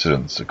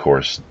coincidence, of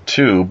course,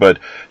 too, but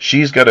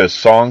she's got a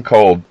song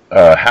called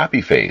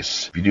Happy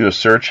Face. If you do a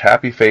search,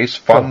 Happy Face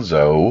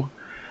Funzo,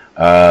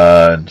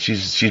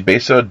 she's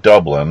based out of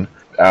Dublin,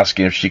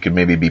 asking if she could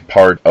maybe be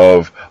part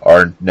of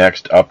our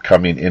next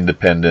upcoming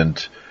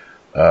independent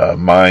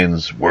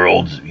Minds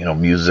World,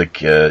 music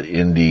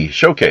indie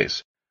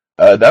showcase.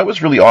 That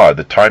was really odd.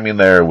 The timing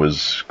there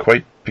was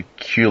quite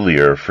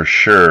peculiar, for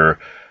sure,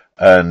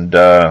 and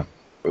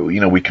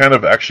we kind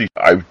of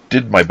I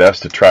did my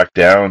best to track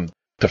down,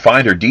 to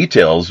find her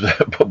details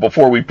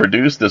before we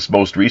produced this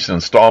most recent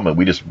installment.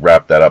 We just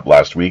wrapped that up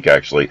last week,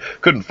 actually.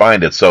 Couldn't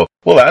find it, so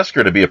we'll ask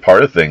her to be a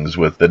part of things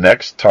with the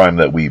next time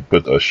that we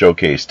put a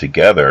showcase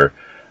together,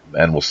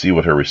 and we'll see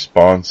what her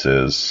response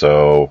is.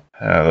 So,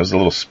 that was a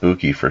little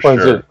spooky for sure.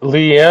 Was it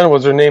Leanne?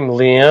 Was her name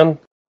Leanne?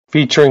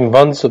 Featuring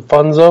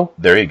Funzo?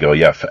 There you go,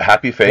 yeah.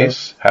 Happy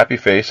Face. Yeah. Happy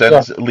Face. And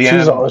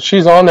Leanne...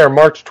 She's on there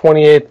March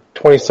 28th,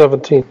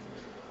 2017.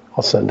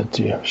 I'll send it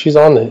to you. She's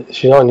on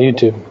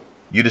YouTube.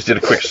 You just did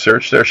a quick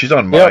search there? She's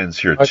on Minds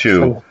here,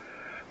 too.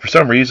 For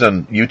some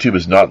reason, YouTube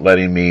is not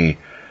letting me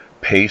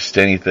paste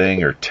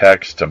anything or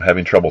text. I'm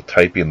having trouble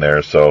typing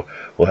there, so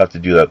we'll have to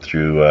do that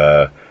through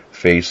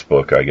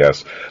Facebook, I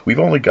guess. We've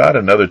only got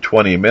another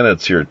 20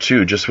 minutes here,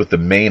 too, just with the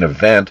main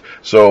event.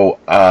 So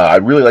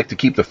I'd really like to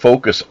keep the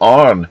focus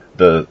on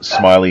the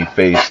Smiley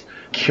Face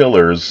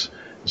Killers,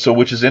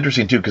 which is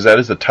interesting, too, because that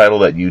is the title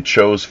that you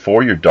chose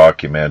for your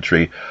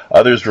documentary.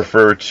 Others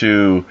refer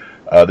to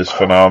this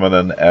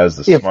phenomenon as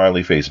the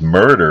Smiley Face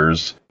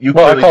Murders. I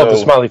call it the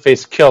Smiley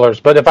Face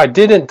Killers, but if I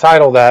didn't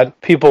title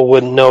that, people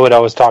wouldn't know what I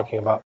was talking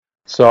about.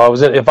 So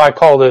if I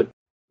called it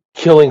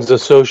killings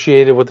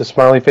associated with the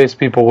smiley face,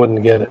 people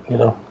wouldn't get it,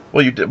 Well,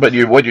 what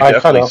you're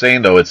definitely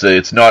saying, though,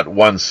 it's not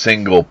one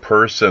single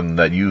person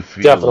that you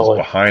feel is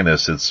behind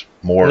this. It's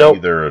more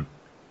either...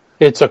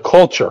 It's a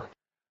culture.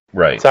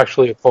 Right. It's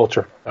actually a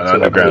culture. An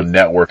underground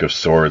network of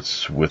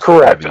sorts.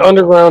 Correct.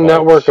 Underground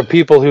network of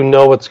people who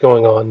know what's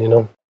going on,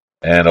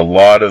 And a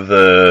lot of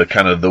the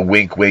kind of the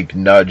wink, wink,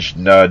 nudge,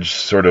 nudge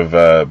sort of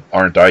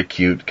aren't I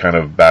cute kind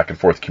of back and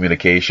forth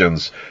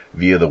communications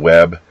via the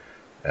web.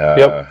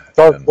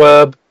 Dark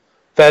web,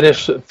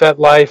 fetish, fet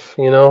life,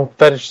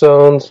 fetish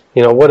zones.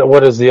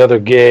 What is the other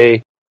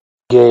gay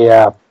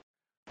app?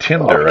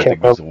 Tinder, I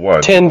think was the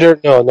one. Tinder,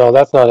 no,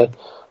 that's not it.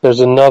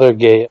 There's another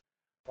gay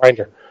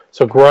Grindr.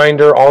 So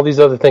Grindr, all these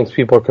other things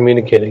people are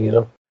communicating, you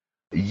know.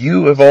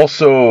 You have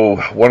also,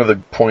 one of the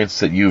points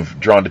that you've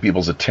drawn to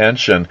people's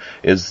attention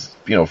is,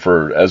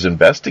 for as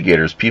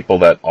investigators, people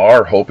that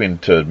are hoping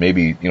to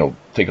maybe,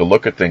 take a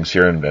look at things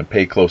here and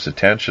pay close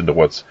attention to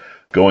what's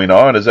going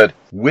on, is that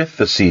with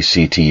the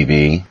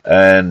CCTV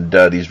and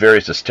these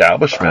various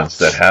establishments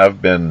that have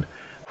been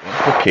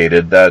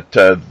implicated, that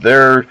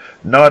they're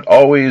not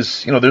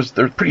always,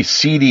 they're pretty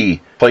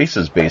seedy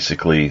places,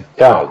 basically.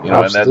 Yeah,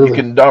 and that you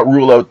can not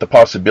rule out the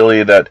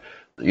possibility that,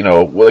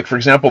 like, for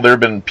example, there have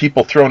been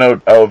people thrown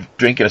out of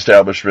drinking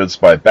establishments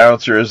by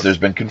bouncers. There's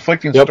been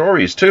conflicting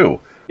stories, too.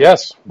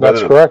 Yes,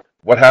 that's correct.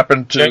 What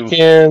happened to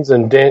Jenkins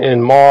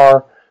and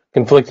Marr,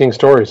 conflicting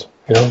stories.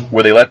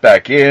 Were they let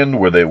back in?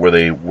 Were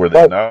they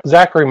not?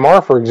 Zachary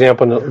Marr, for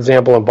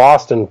example, in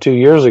Boston 2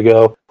 years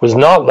ago, was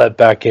not let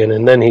back in,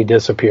 and then he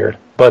disappeared.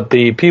 But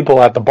the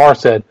people at the bar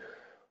said,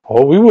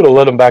 "Oh, we would have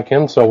let him back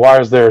in, so why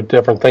is there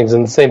different things?"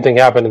 And the same thing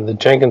happened in the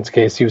Jenkins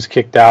case. He was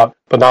kicked out,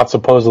 but not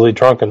supposedly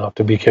drunk enough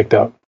to be kicked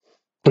out.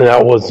 And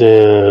that was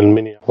in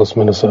Minneapolis,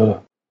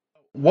 Minnesota.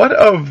 What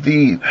of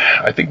the,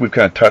 I think we've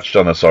kind of touched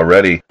on this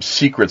already,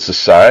 secret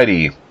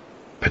society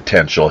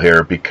potential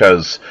here,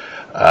 because,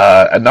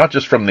 and not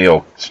just from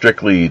the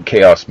strictly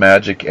chaos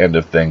magic end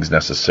of things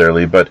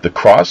necessarily, but the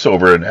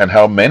crossover and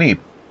how many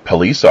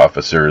police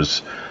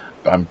officers,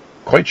 I'm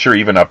quite sure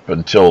even up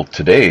until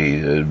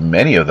today,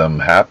 many of them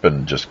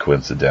happen just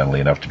coincidentally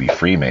enough to be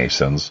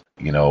Freemasons.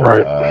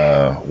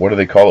 Right. What do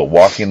they call it?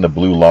 Walking the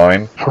blue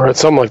line? Right,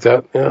 something like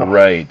that, yeah.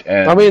 Right.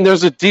 And I mean,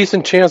 there's a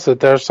decent chance that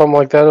there's something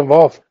like that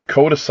involved.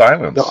 Code of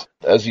silence. No.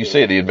 As you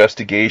say, the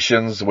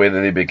investigations, the way that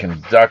they've been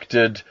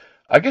conducted,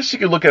 I guess you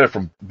could look at it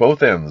from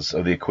both ends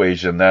of the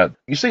equation, that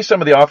you say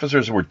some of the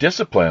officers were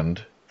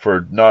disciplined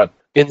for not...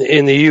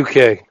 In the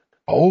UK.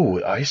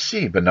 Oh, I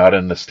see, but not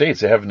in the States.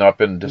 They have not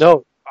been...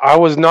 No, I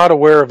was not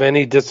aware of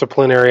any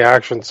disciplinary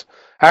actions.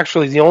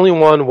 Actually, the only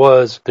one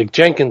was the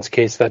Jenkins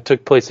case that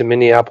took place in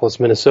Minneapolis,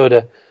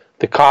 Minnesota.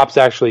 The cops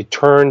actually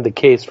turned the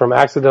case from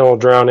accidental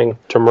drowning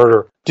to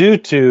murder due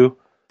to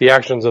the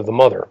actions of the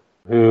mother,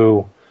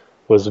 who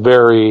was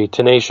very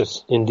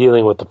tenacious in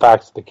dealing with the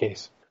facts of the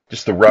case.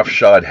 Just the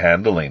roughshod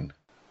handling.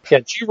 Yeah,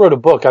 she wrote a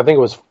book. I think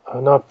it was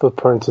not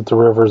Footprints at the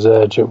River's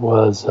Edge. It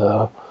was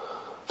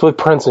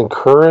Footprints in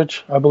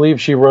Courage, I believe.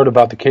 She wrote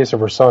about the case of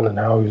her son and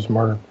how he was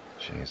murdered.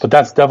 Jeez. But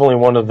that's definitely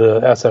one of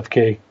the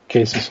SFK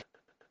cases.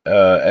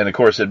 And, of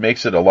course, it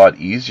makes it a lot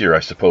easier,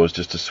 I suppose,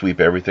 just to sweep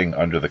everything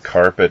under the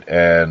carpet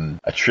and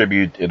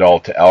attribute it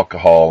all to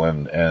alcohol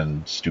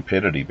and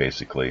stupidity,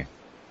 basically,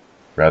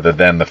 rather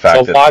than the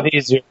fact that...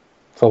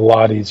 It's a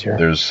lot easier.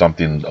 There's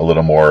something a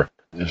little more...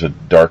 There's a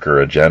darker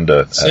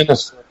agenda.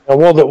 Sinister.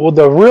 Well,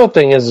 the real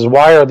thing is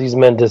why are these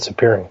men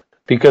disappearing?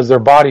 Because their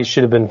bodies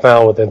should have been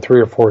found within 3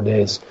 or 4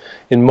 days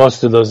in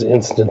most of those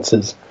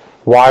instances.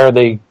 Why are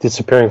they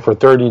disappearing for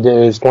 30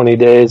 days, 20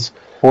 days,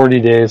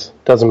 40 days?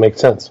 Doesn't make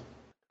sense.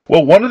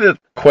 Well, one of the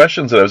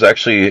questions that I was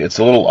actually, it's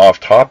a little off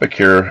topic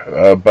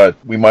here, but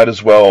we might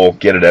as well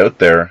get it out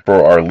there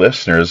for our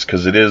listeners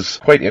because it is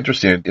quite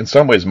interesting. In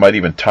some ways, might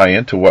even tie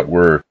into what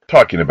we're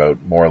talking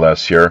about more or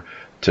less here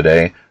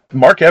today.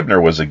 Mark Ebner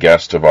was a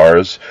guest of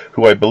ours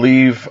who I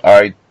believe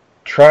I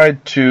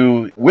tried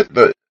to, with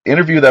the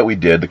interview that we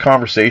did, the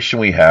conversation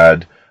we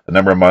had a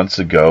number of months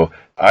ago,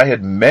 I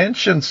had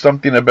mentioned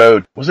something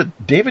about, was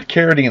it David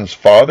Carradine's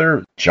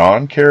father,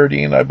 John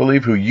Carradine, I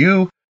believe, who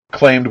you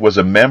claimed was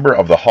a member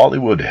of the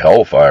Hollywood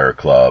Hellfire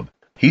Club.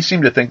 He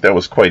seemed to think that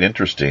was quite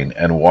interesting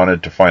and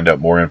wanted to find out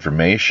more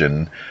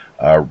information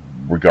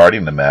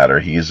regarding the matter.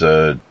 He's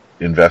a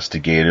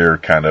investigator,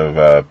 kind of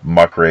a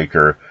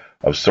muckraker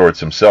of sorts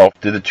himself.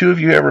 Did the two of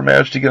you ever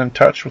manage to get in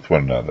touch with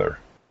one another?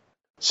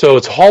 So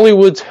it's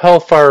Hollywood's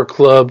Hellfire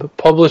Club,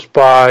 published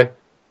by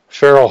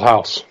Feral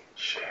House.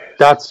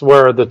 That's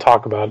where the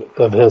talk about it,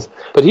 of his.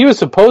 But he was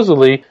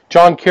supposedly,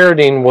 John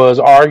Carradine was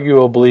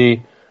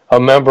arguably a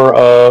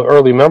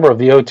early member of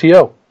the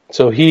OTO.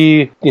 So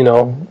he,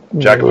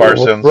 Jack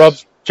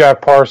Parsons.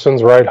 Jack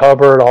Parsons, Wright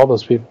Hubbard, all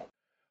those people.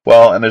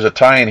 Well, and there's a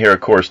tie-in here,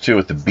 of course, too,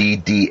 with the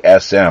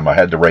BDSM. I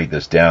had to write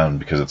this down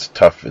because it's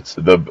tough. It's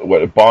the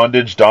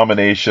bondage,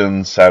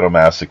 domination,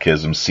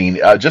 sadomasochism scene.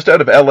 Just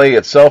out of LA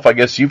itself, I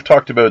guess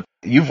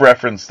you've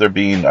referenced there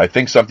being, I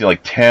think, something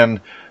like 10,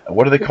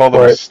 what do they call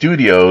them? Right.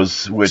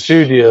 Studios, which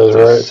studios,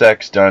 right?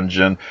 Sex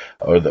dungeon,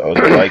 or the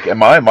like. And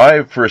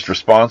my first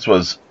response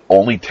was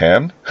only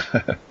 10.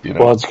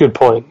 Well, that's a good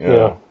point.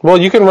 Yeah. Well,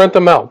 you can rent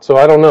them out, so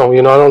I don't know.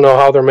 I don't know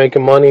how they're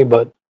making money,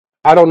 but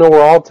I don't know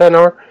where all 10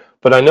 are.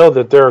 But I know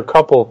that there are a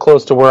couple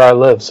close to where I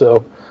live,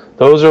 so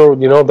those are,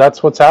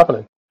 that's what's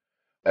happening.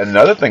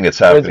 Another thing that's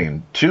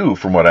happening, too,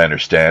 from what I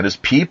understand, is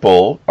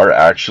people are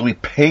actually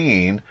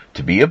paying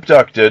to be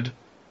abducted,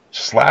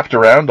 slapped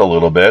around a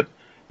little bit,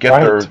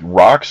 get their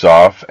rocks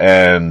off,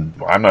 and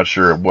I'm not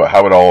sure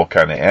how it all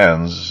kind of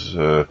ends.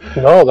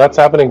 No, that's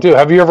happening, too.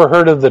 Have you ever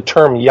heard of the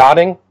term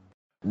yachting?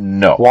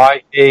 No.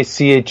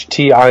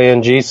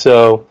 YACHTING.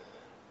 So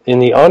in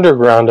the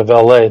underground of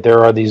LA,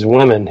 there are these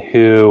women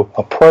who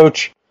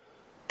approach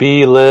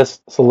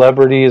B-list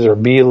celebrities or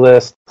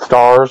B-list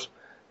stars,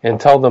 and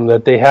tell them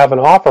that they have an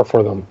offer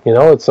for them.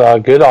 It's a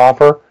good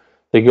offer.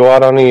 They go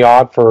out on a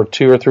yacht for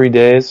 2 or 3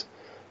 days,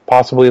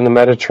 possibly in the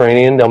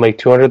Mediterranean. They'll make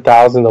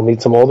 $200,000. They'll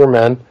meet some older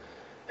men.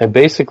 And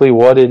basically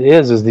what it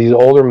is these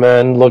older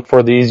men look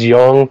for these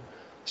young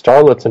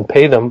starlets and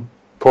pay them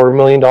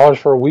 $250,000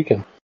 for a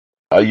weekend.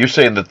 You're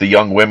saying that the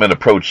young women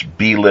approach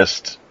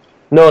B-list?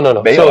 No.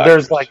 So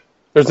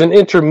there's an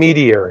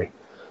intermediary.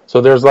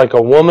 So there's like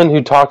a woman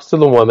who talks to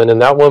the woman,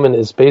 and that woman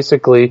is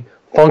basically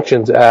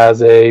functions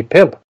as a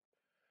pimp.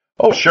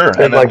 Oh, sure.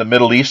 And then the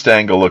Middle East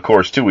angle, of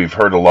course, too. We've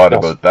heard a lot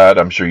about that.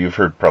 I'm sure you've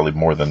heard probably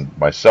more than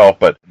myself.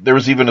 But there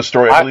was even a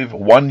story, I believe,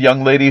 one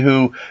young lady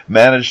who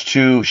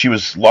she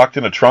was locked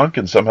in a trunk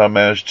and somehow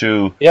managed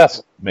to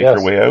make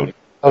her way out.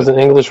 That was an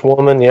English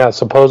woman,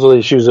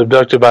 Supposedly she was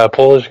abducted by a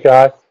Polish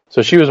guy.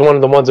 So she was one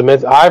of the ones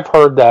that I've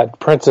heard that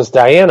Princess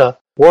Diana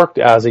worked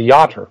as a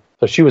yachter.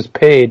 So she was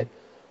paid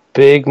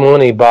big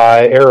money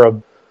by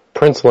Arab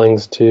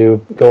princelings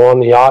to go on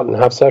the yacht and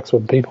have sex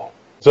with people.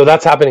 So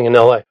that's happening in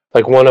L.A.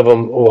 Like one of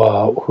them,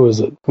 who is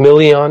it?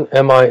 Milian,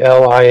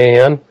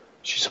 Milian.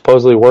 She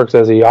supposedly works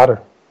as a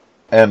yachter.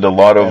 And a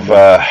lot of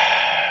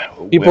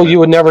people women. You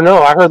would never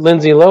know. I heard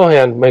Lindsay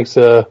Lohan makes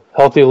a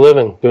healthy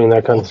living doing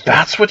that kind of stuff.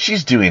 That's what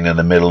she's doing in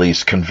the Middle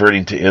East,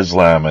 converting to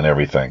Islam and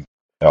everything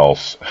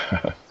else.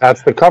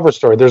 That's the cover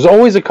story. There's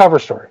always a cover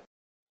story.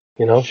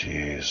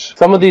 Jeez.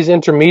 Some of these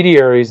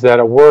intermediaries that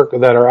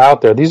are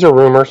out there, these are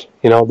rumors.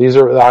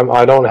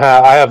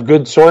 I have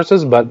good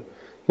sources, but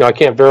I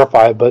can't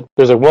verify it. But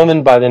there's a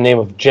woman by the name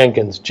of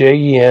Jenkins,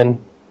 Jenkian.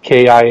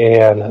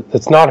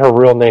 It's not her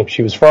real name.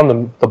 She was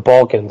from the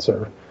Balkans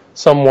or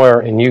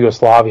somewhere in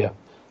Yugoslavia,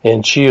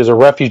 and she is a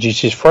refugee.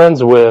 She's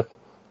friends with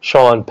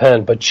Sean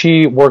Penn, but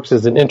she works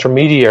as an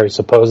intermediary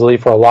supposedly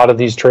for a lot of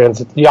these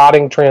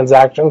yachting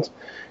transactions.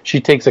 She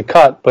takes a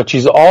cut, but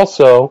she's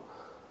also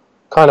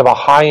kind of a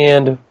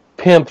high-end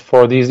pimp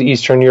for these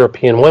Eastern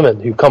European women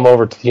who come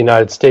over to the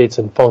United States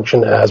and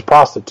function as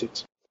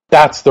prostitutes.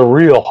 That's the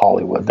real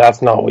Hollywood.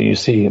 That's not what you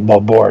see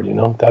above board,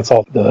 That's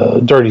all the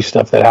dirty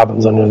stuff that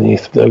happens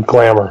underneath the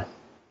glamour.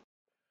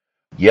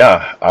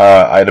 Yeah,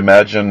 I'd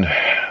imagine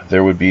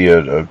there would be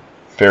a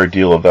fair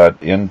deal of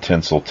that in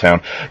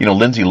Tinseltown.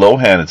 Lindsay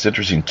Lohan, it's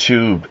interesting,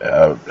 too,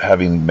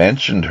 having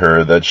mentioned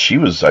her, that she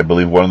was, I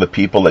believe, one of the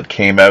people that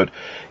came out.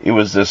 It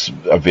was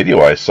a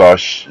video I saw.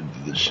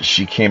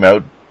 She came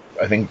out,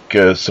 I think,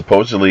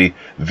 supposedly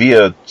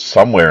via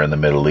somewhere in the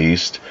Middle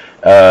East,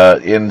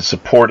 in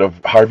support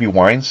of Harvey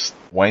Weinstein.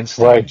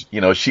 Right.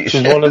 She's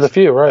one of the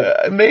few, right?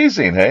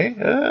 Amazing, hey?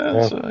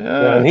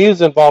 Yeah, and he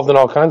was involved in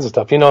all kinds of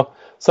stuff.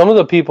 Some of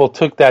the people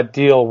took that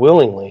deal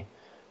willingly.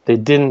 They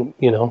didn't,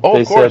 they of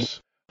course.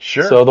 said,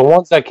 sure. So the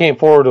ones that came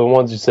forward are the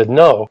ones who said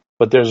no,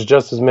 but there's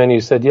just as many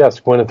who said yes.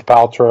 Gwyneth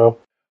Paltrow,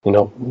 a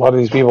lot of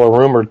these people are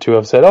rumored to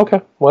have said,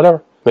 okay,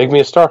 whatever, make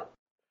me a star.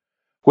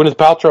 Gwyneth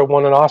Paltrow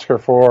won an Oscar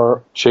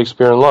for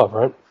Shakespeare in Love,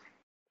 right?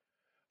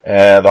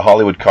 The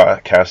Hollywood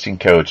casting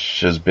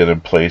couch has been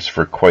in place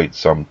for quite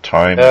some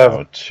time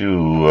now,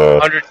 too.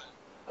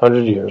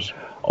 100 years.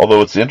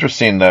 Although it's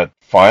interesting that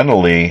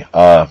finally,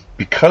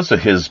 because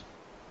of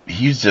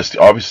he's just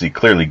obviously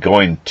clearly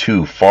going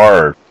too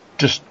far,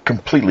 just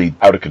completely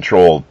out of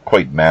control,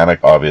 quite manic,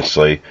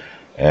 obviously,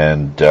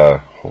 and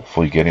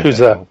hopefully getting the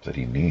help that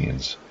he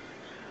needs.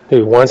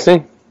 Who,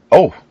 Weinstein?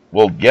 Oh,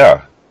 well,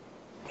 yeah.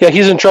 Yeah,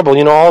 he's in trouble.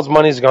 All his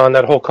money's gone.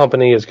 That whole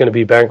company is going to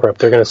be bankrupt.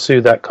 They're going to sue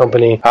that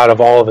company out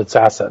of all of its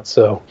assets.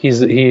 So he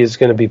is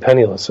going to be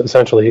penniless,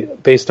 essentially,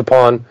 based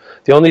upon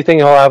the only thing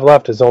he'll have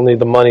left is only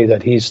the money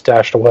that he's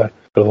stashed away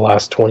for the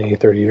last 20,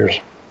 30 years.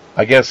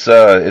 I guess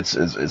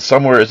it's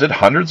somewhere. Is it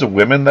hundreds of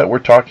women that we're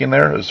talking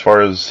there as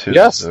far as his...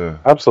 Yes,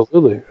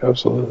 absolutely.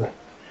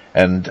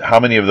 And how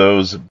many of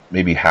those,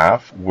 maybe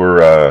half,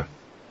 were,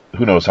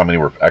 who knows how many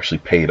were actually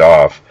paid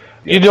off?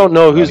 You don't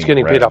know who's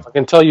getting paid off. I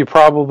can tell you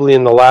probably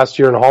in the last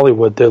year in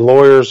Hollywood, the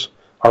lawyers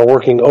are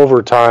working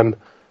overtime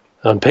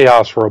on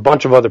payoffs for a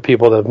bunch of other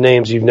people that have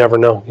names you've never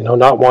known.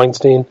 Not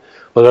Weinstein,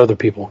 but other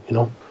people.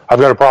 I've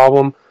got a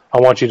problem. I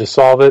want you to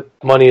solve it.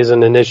 Money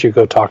isn't an issue.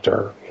 Go talk to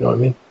her. You know what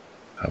I mean?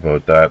 How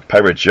about that?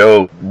 Pirate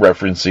Joe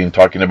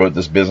talking about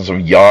this business of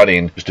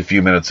yachting just a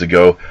few minutes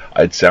ago.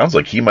 It sounds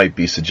like he might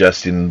be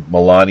suggesting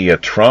Melania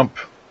Trump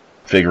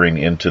figuring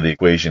into the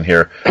equation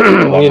here.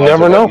 You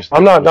never know.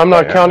 I'm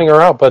not counting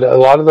her out, but a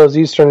lot of those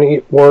Eastern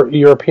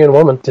European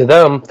women, to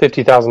them,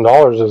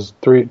 $50,000 is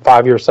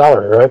 5 year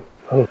salary,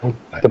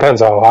 right?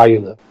 Depends how high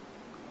you live.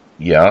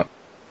 Yeah.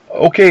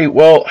 Okay.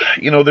 Well,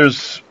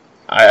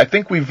 I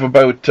think we've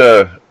about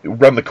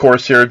run the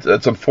course here.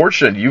 It's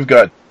unfortunate. You've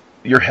got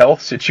your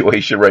health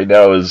situation right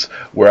now is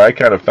where I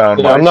kind of found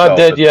myself. I'm not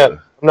dead yet. I'm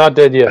not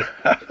dead yet.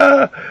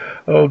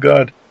 Oh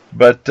God.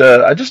 But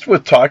I just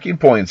with talking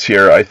points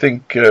here, I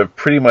think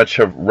pretty much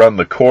have run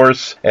the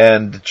course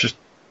and just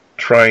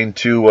trying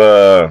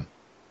to...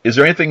 is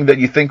there anything that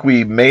you think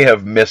we may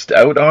have missed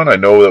out on? I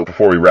know that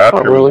before we wrap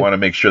here, we want to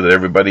make sure that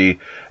everybody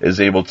is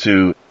able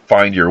to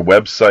find your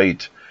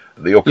website.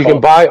 You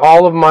can buy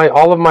all of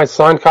my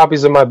signed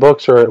copies of my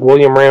books are at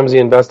William Ramsey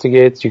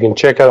Investigates. You can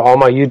check out all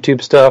my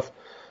YouTube stuff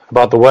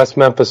about the West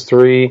Memphis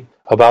 3.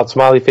 about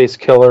Smiley Face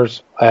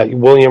Killers at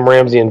William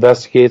Ramsey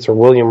Investigates or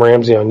William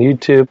Ramsey on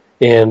YouTube.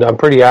 And I'm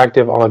pretty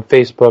active on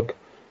Facebook,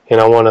 and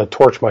I want to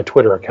torch my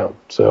Twitter account.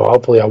 So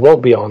hopefully I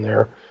won't be on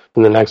there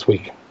in the next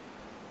week.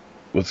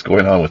 What's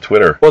going on with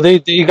Twitter? Well, they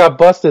got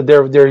busted.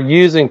 They're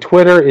using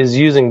Twitter is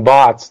using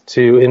bots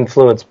to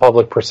influence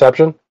public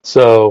perception.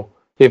 So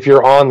if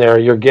you're on there,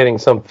 you're getting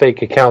some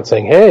fake account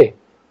saying, "Hey,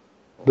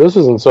 this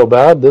isn't so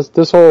bad.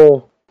 This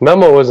whole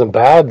memo isn't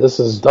bad. This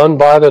is done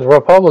by the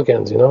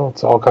Republicans."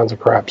 It's all kinds of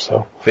crap.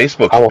 So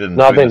Facebook's been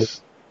doing this.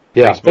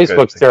 Yeah,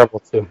 Facebook's terrible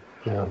too.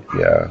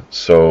 Yeah.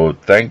 So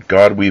thank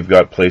God we've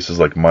got places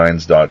like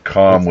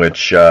Minds.com,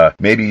 which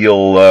maybe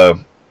you'll.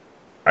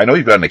 I know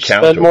you've got an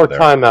account. Spend more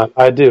time out.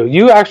 I do.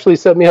 You actually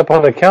set me up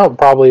on an account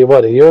probably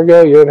a year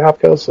and a half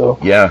ago. So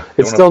yeah,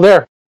 it's still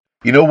there.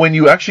 When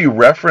you actually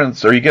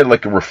reference or you get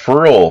like a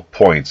referral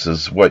points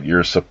is what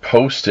you're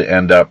supposed to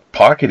end up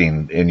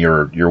pocketing in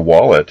your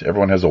wallet.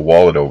 Everyone has a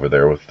wallet over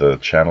there with the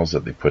channels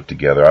that they put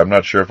together. I'm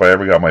not sure if I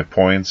ever got my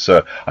points.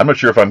 I'm not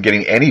sure if I'm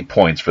getting any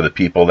points for the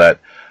people that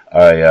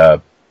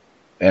I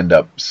end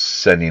up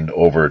sending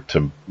over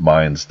to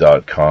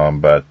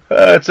Minds.com. But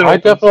I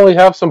definitely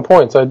have some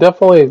points.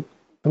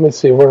 Let me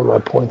see, where are my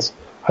points?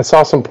 I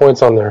saw some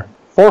points on there.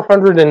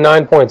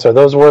 409 points. Are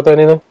those worth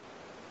anything?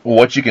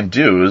 What you can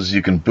do is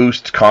you can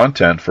boost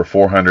content for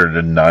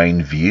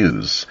 409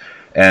 views.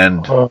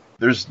 And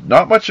there's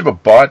not much of a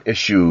bot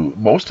issue.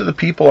 Most of the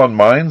people on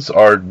Minds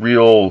are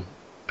real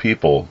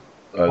people.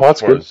 That's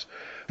good.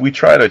 We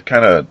try to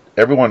kind of,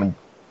 everyone,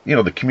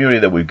 the community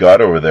that we've got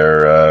over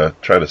there,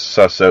 try to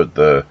suss out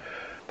the...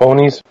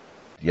 Phonies?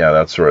 Yeah,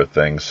 that sort of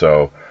thing.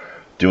 So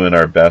doing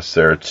our best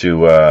there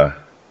to...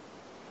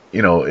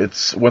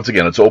 it's once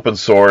again, it's open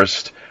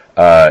sourced.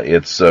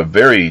 It's a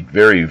very,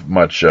 very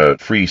much a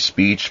free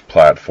speech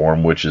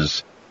platform, which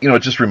is, it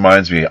just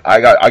reminds me. I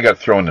got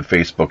thrown in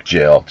Facebook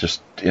jail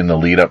just in the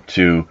lead up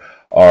to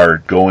our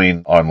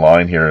going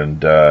online here and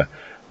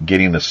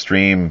getting the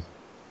stream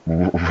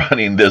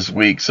running this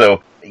week.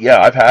 So yeah,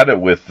 I've had it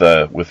with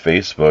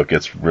Facebook.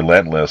 It's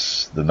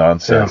relentless, the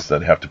nonsense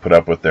that I have to put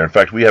up with there. In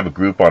fact, we have a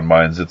group on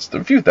Minds. It's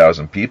a few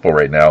thousand people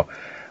right now.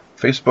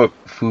 Facebook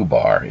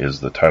Foobar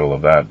is the title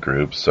of that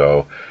group,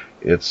 so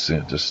it's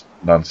just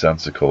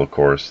nonsensical, of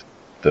course,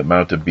 the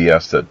amount of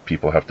BS that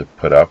people have to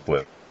put up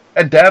with.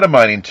 And data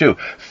mining, too.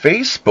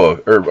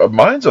 Facebook, or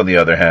Minds, on the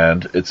other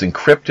hand, it's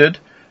encrypted,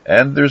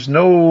 and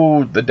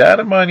the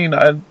data mining,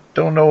 I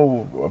don't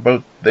know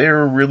about,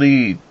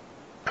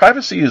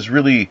 privacy is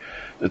really,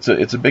 it's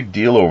a big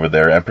deal over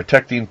there, and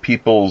protecting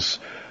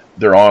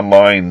their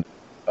online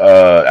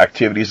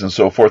activities and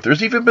so forth.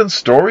 There's even been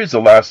stories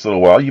the last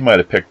little while, you might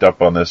have picked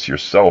up on this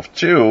yourself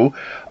too,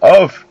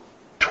 of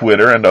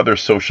Twitter and other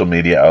social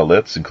media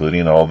outlets,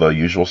 including all the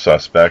usual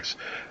suspects,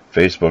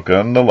 Facebook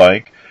and the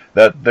like,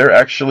 that they're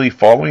actually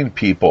following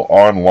people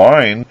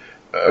online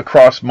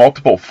across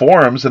multiple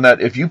forums, and that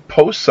if you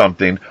post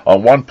something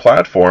on one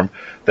platform,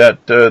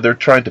 that they're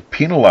trying to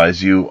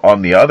penalize you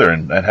on the other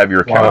and have your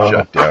account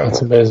shut down.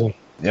 That's amazing.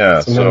 Yeah,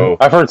 that's amazing. So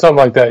I've heard something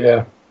like that,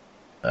 yeah.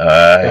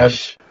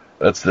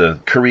 That's the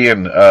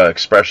Korean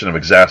expression of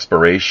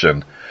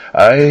exasperation.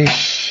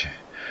 It's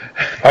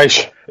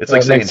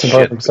like saying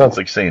shit. It's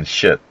like saying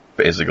shit,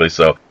 basically.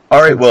 So, all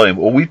right, William.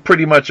 Well, we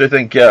pretty much, I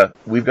think,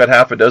 we've got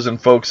half a dozen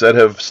folks that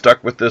have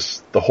stuck with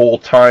this the whole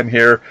time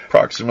here.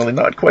 Approximately,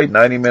 not quite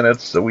 90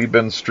 minutes. So we've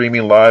been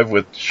streaming live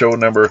with show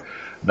number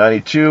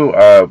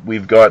 92.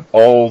 We've got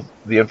all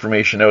the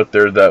information out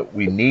there that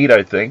we need,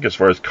 I think, as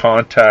far as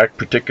contact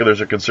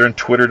particulars are concerned.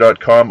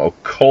 Twitter.com,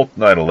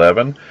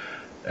 Occult911.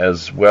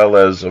 As well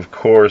as, of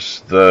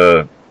course,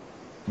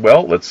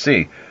 let's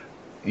see,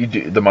 you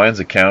do the Minds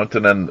account,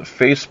 and then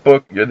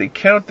Facebook, the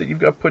account that you've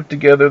got put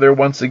together there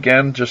once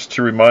again, just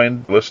to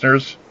remind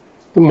listeners.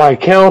 My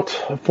account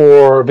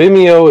for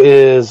Vimeo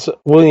is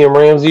William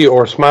Ramsey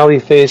or Smiley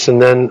Face,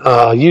 and then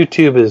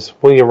YouTube is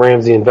William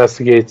Ramsey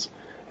Investigates,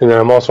 and then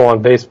I'm also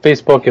on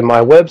Facebook, and my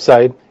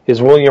website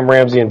is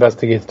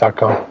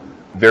WilliamRamseyInvestigates.com.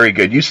 Very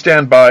good. You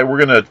stand by.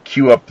 We're going to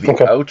cue up the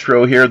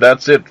outro here.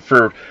 That's it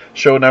for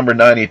show number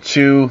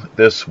 92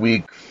 this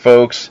week,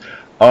 folks.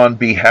 On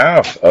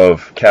behalf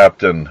of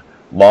Captain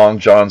Long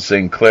John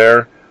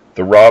Sinclair,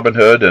 the Robin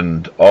Hood,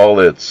 and all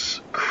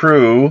its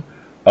crew,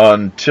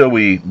 until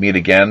we meet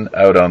again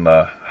out on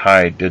the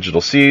high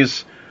digital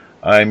seas,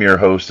 I'm your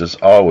host, as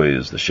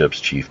always, the ship's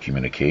Chief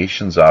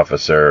Communications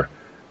Officer,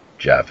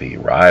 Jeffy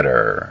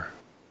Ryder.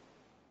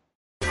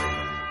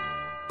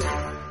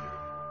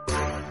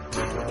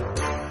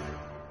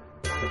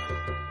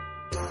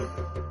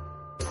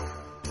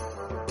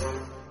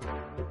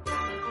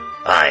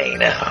 Aye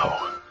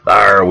now,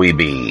 there we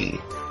be.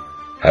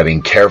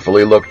 Having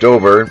carefully looked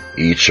over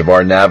each of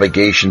our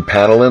navigation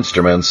panel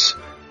instruments,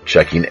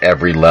 checking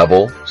every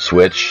level,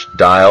 switch,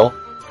 dial,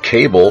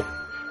 cable,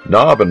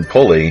 knob and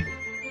pulley,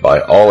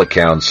 by all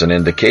accounts and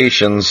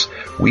indications,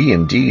 we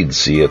indeed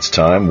see it's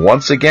time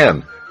once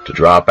again to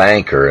drop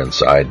anchor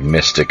inside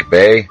Mystic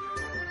Bay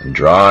and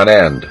draw an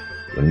end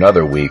to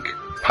another week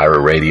of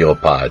Pirate Radio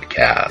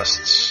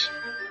Podcasts.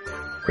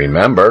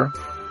 Remember,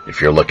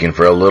 If you're looking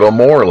for a little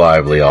more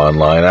lively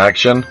online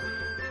action,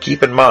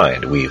 keep in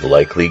mind we've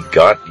likely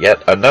got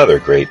yet another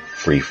great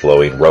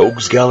free-flowing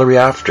Rogues Gallery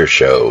after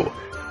show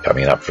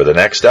coming up for the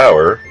next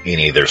hour in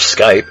either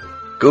Skype,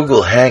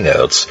 Google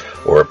Hangouts,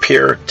 or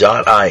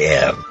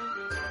Appear.in.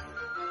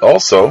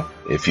 Also,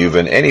 if you've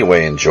in any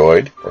way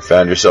enjoyed or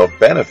found yourself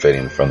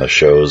benefiting from the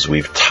shows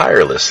we've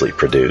tirelessly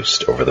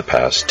produced over the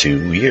past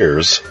 2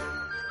 years,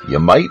 you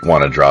might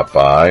want to drop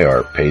by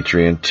our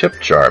Patreon tip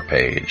jar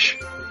page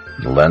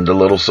and lend a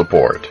little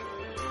support.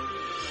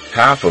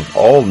 Half of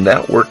all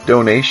network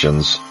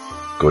donations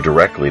go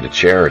directly to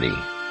charity.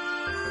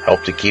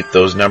 Help to keep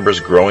those numbers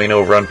growing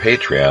over on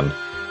Patreon,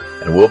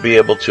 and we'll be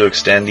able to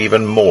extend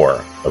even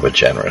more of a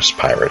generous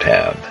pirate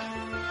hand.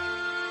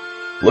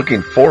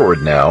 Looking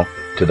forward now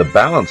to the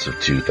balance of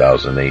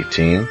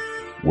 2018,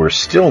 we're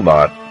still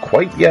not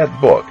quite yet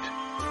booked.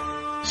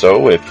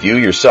 So if you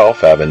yourself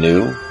have a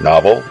new,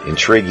 novel,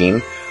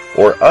 intriguing,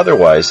 or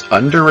otherwise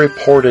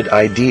underreported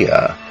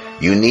idea,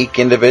 unique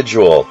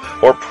individual,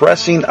 or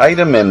pressing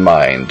item in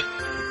mind,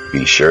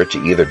 be sure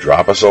to either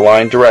drop us a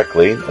line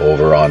directly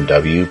over on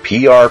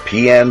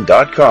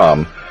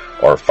WPRPN.com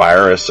or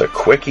fire us a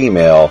quick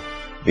email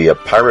via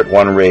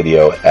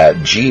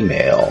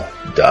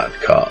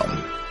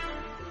pirateoneradio@gmail.com.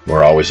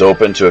 We're always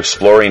open to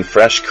exploring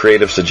fresh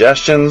creative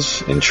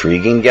suggestions,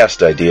 intriguing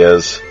guest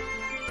ideas,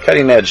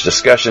 cutting-edge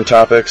discussion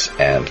topics,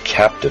 and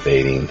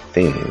captivating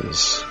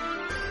themes.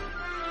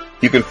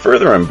 You can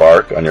further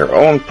embark on your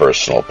own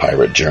personal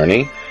pirate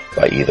journey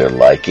by either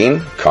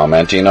liking,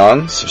 commenting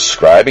on,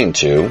 subscribing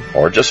to,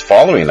 or just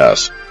following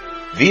us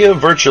via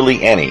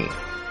virtually any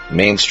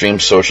mainstream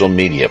social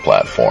media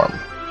platform,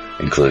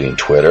 including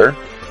Twitter,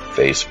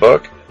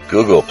 Facebook,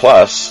 Google+,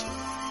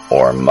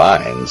 or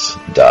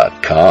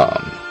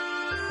Minds.com.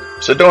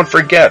 So don't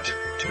forget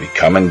to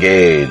become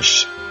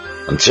engaged.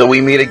 Until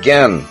we meet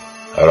again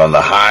out on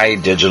the high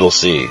digital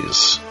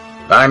seas,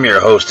 I'm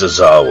your host as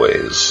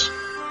always,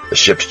 the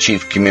ship's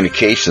Chief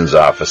Communications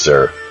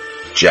Officer,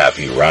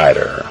 Jaffe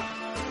Ryder.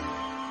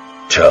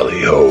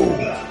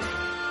 Tally-ho.